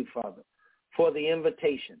 Thank you, Father, for the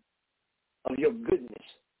invitation of your goodness,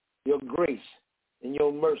 your grace, and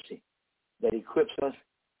your mercy that equips us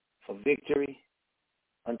for victory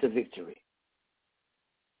unto victory.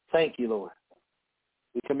 Thank you, Lord.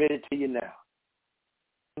 We commit it to you now.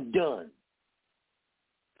 Done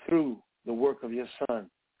through the work of your Son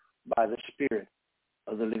by the Spirit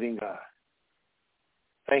of the living God.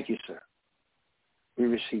 Thank you, sir. We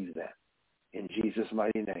receive that in Jesus'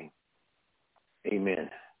 mighty name. Amen.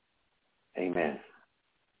 Amen.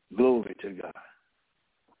 Glory to God.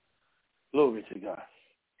 Glory to God.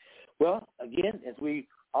 Well, again, as we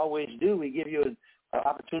always do, we give you an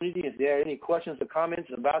opportunity. If there are any questions or comments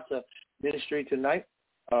about the ministry tonight,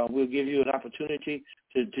 we'll give you an opportunity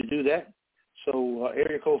to do that. So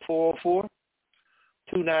area code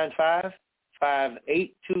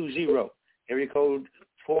 404-295-5820. Area code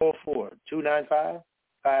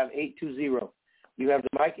 404-295-5820. You have the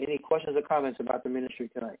mic. Any questions or comments about the ministry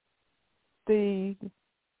tonight? Steve,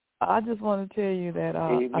 I just want to tell you that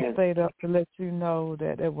I stayed up to let you know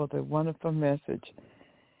that it was a wonderful message.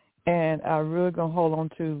 And I'm really going to hold on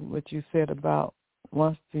to what you said about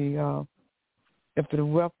once if the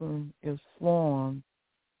weapon is formed,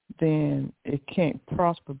 then it can't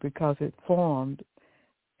prosper because it formed.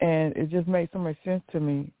 And it just made so much sense to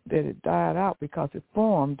me that it died out because it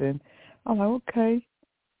formed. And I'm like, okay.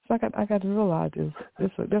 So I got to realize this.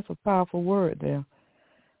 That's a powerful word there.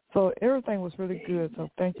 So everything was really good. So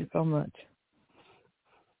thank you so much.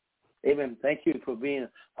 Amen. Thank you for being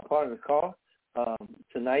a part of the call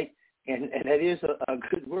tonight. And that is a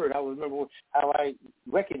good word. I remember how I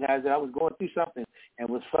recognized that I was going through something and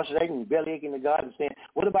was frustrated and belly aching to God and saying,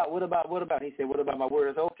 what about? He said, what about my word?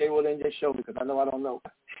 I said, okay, well, then just show me because I know I don't know.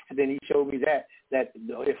 And then he showed me that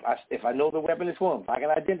if I know the weapon is formed, I can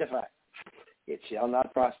identify it shall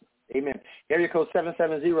not prosper. Amen. Area code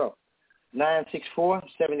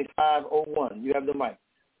 770-964-7501. You have the mic.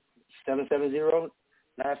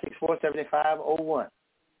 770-964-7501.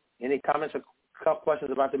 Any comments or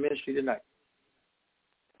questions about the ministry tonight?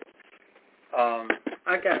 I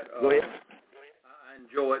got. Go ahead. I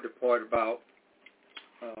enjoyed the part about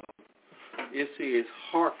it says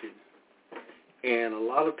hearken, and a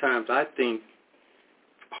lot of times I think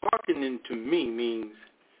hearkening to me means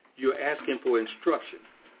you're asking for instruction,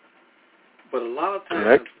 but a lot of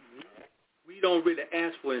times we don't really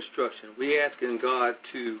ask for instruction. We're asking God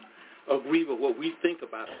to agree with what we think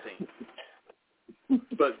about a thing.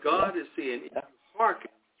 But God is saying, if you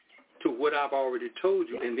hearken to what I've already told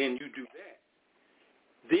you, and then you do that,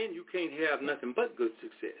 then you can't have nothing but good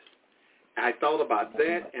success. I thought about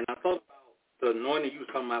that, and I thought about the anointing you were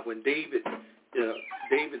talking about when David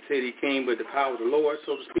said he came with the power of the Lord,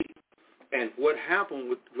 so to speak. And what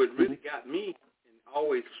happened, what really got me and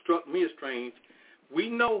always struck me as strange, we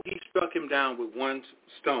know he struck him down with one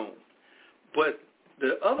stone. But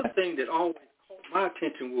the other thing that always caught my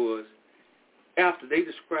attention was after they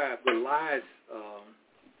described Goliath's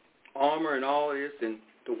armor and all this and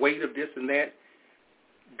the weight of this and that,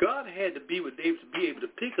 God had to be with David to be able to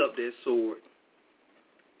pick up that sword,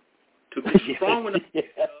 to be strong enough to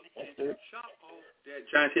pick up and chop off that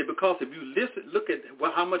giant's head. Because if you look at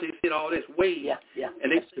how much they said all this weight, and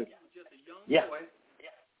they said he was just a young boy,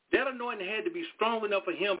 that anointing had to be strong enough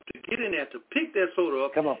for him to get in there, to pick that sword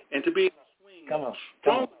up, and to be able to swing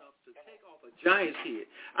strong enough to take off a giant's head.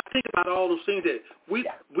 I think about all those things that we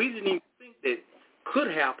didn't even think that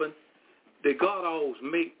could happen, that God always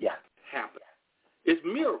made happen. It's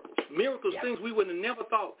miracles, things we would have never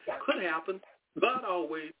thought could happen. God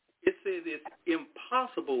always, it says it's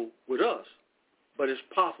impossible with us, but it's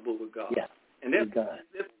possible with God. And that's the whole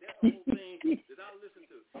thing that I listen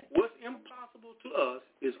to. What's impossible to us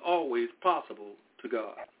is always possible to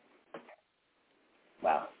God.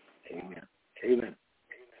 Wow. Amen. Amen.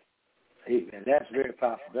 Amen. That's very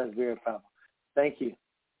powerful. Thank you.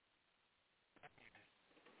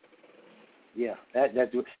 Yeah,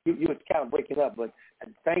 that's you were kind of breaking up, but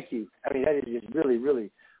thank you. I mean, that is just really,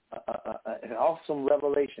 really an awesome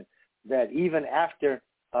revelation that even after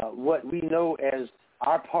what we know as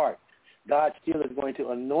our part, God still is going to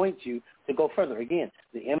anoint you to go further. Again,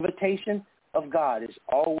 the invitation of God is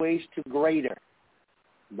always to greater.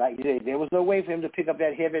 Like there was no way for him to pick up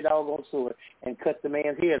that heavy doggone sword and cut the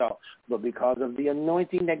man's head off, but because of the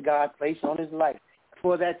anointing that God placed on his life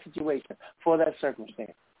for that situation, for that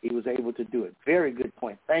circumstance, he was able to do it. Very good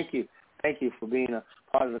point. Thank you. Thank you for being a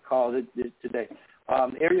part of the call today.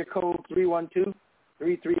 Area code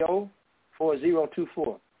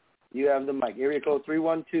 312-330-4024. You have the mic. Area code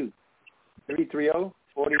 312-330-4024.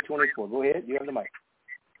 Go ahead. You have the mic.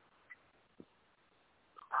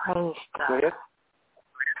 Praise God. Go ahead.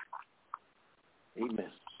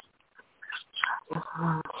 Amen. I just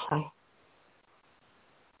want to say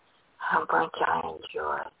how much I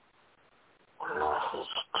enjoyed the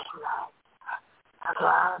message tonight. A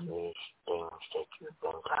lot of these things that you've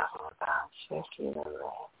been talking about, especially in the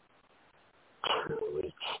last 2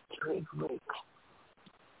 weeks, 3 weeks,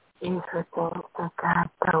 these are things that God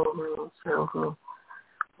told me and showed me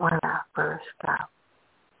when I first got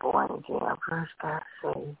born again, first got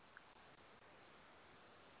saved.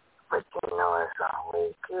 But you know, it's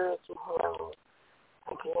always good to hear me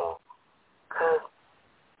again, because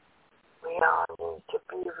we all need to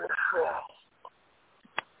be refreshed.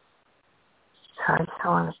 So I just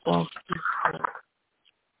want to thank you for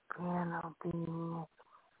being obedient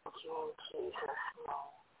to you in Jesus'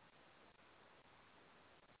 name.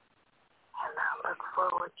 And I look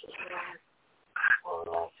forward to hearing the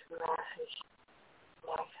next message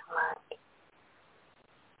next month.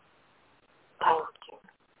 Thank you.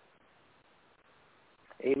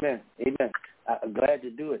 Amen. Amen. I'm glad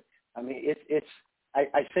to do it. I mean,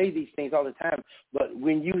 I say these things all the time, but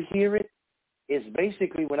when you hear it, it's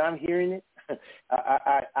basically when I'm hearing it,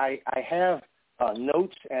 I have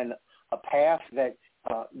notes and a path that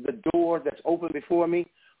the door that's open before me,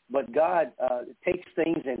 but God takes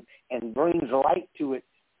things and brings light to it.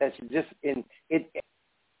 That's just in it,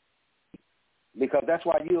 because that's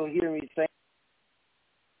why you'll hear me say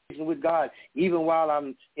with God even while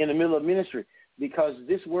I'm in the middle of ministry, because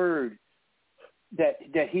this word that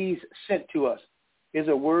He's sent to us is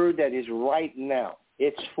a word that is right now.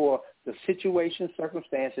 It's for the situation,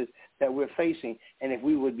 circumstances that we're facing, and if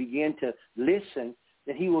we would begin to listen,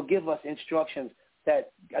 then He will give us instructions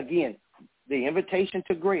that, again, the invitation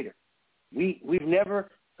to greater. We've never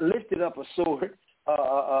lifted up a sword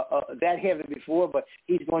that heavy before, but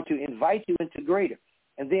He's going to invite you into greater.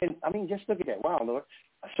 And then, I mean, just look at that. Wow, Lord.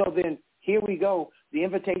 So then here we go, the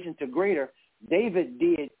invitation to greater. David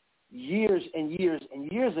did years and years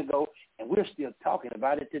and years ago, and we're still talking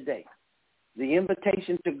about it today. The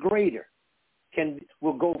invitation to greater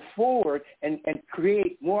will go forward and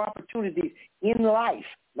create more opportunities in life,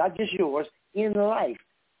 not just yours, in life,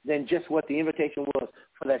 than just what the invitation was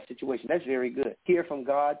for that situation. That's very good. Hear from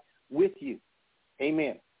God with you.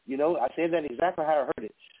 Amen. You know, I said that exactly how I heard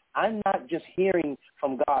it. I'm not just hearing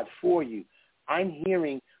from God for you. I'm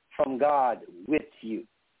hearing from God with you.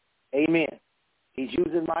 Amen. He's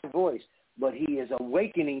using my voice, but He is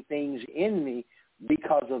awakening things in me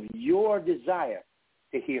because of your desire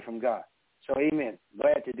to hear from God. So, amen.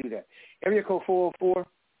 Glad to do that. Area code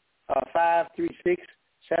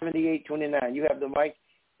 404-536-7829. You have the mic.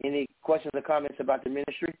 Any questions or comments about the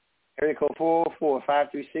ministry? Area code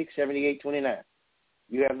 404-536-7829.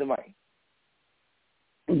 You have the mic.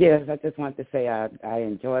 Yes, I just want to say I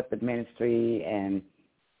enjoyed the ministry, and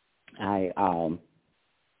I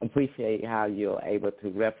appreciate how you're able to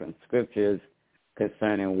reference scriptures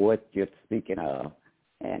concerning what you're speaking of.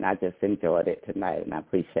 And I just enjoyed it tonight, and I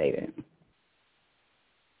appreciate it.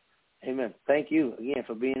 Amen. Thank you again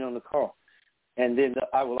for being on the call. And then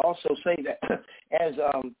I will also say that as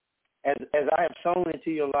I have sown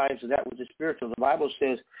into your lives, that was the spiritual. The Bible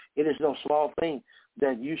says it is no small thing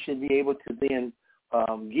that you should be able to then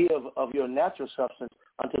give of your natural substance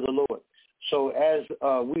unto the Lord. So as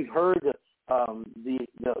we've heard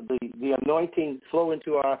the anointing flow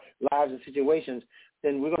into our lives and situations,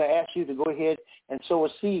 then we're going to ask you to go ahead and sow a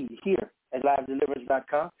seed here at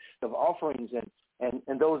livedeliverance.com of offerings,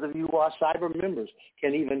 and those of you who are cyber members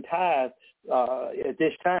can even tithe at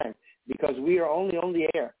this time, because we are only on the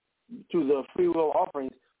air through the free will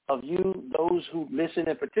offerings of you, those who listen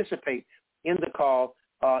and participate in the call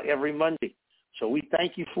every Monday. So we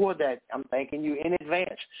thank you for that. I'm thanking you in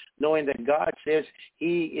advance, knowing that God says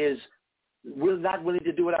we're not willing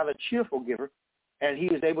to do it out of a cheerful giver, and He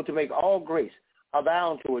is able to make all grace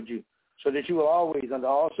abound towards you, so that you will always, under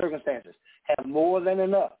all circumstances, have more than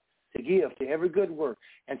enough to give to every good work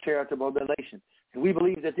and charitable donation. And we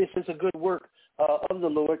believe that this is a good work of the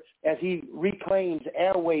Lord, as He reclaims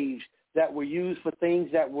airwaves that were used for things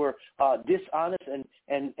that were dishonest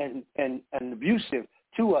and abusive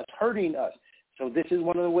to us, hurting us. So this is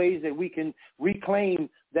one of the ways that we can reclaim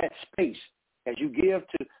that space. As you give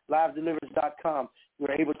to livedeliverance.com,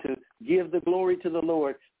 you're able to give the glory to the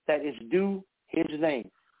Lord that is due His name.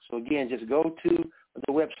 So again, just go to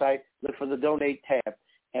the website, look for the donate tab,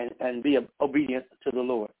 and be obedient to the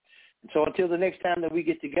Lord. And so until the next time that we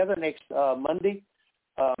get together next Monday,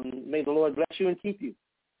 may the Lord bless you and keep you.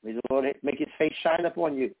 May the Lord make His face shine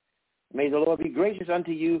upon you. May the Lord be gracious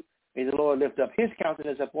unto you. May the Lord lift up His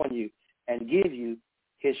countenance upon you and give you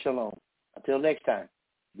His shalom. Until next time,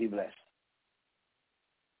 be blessed.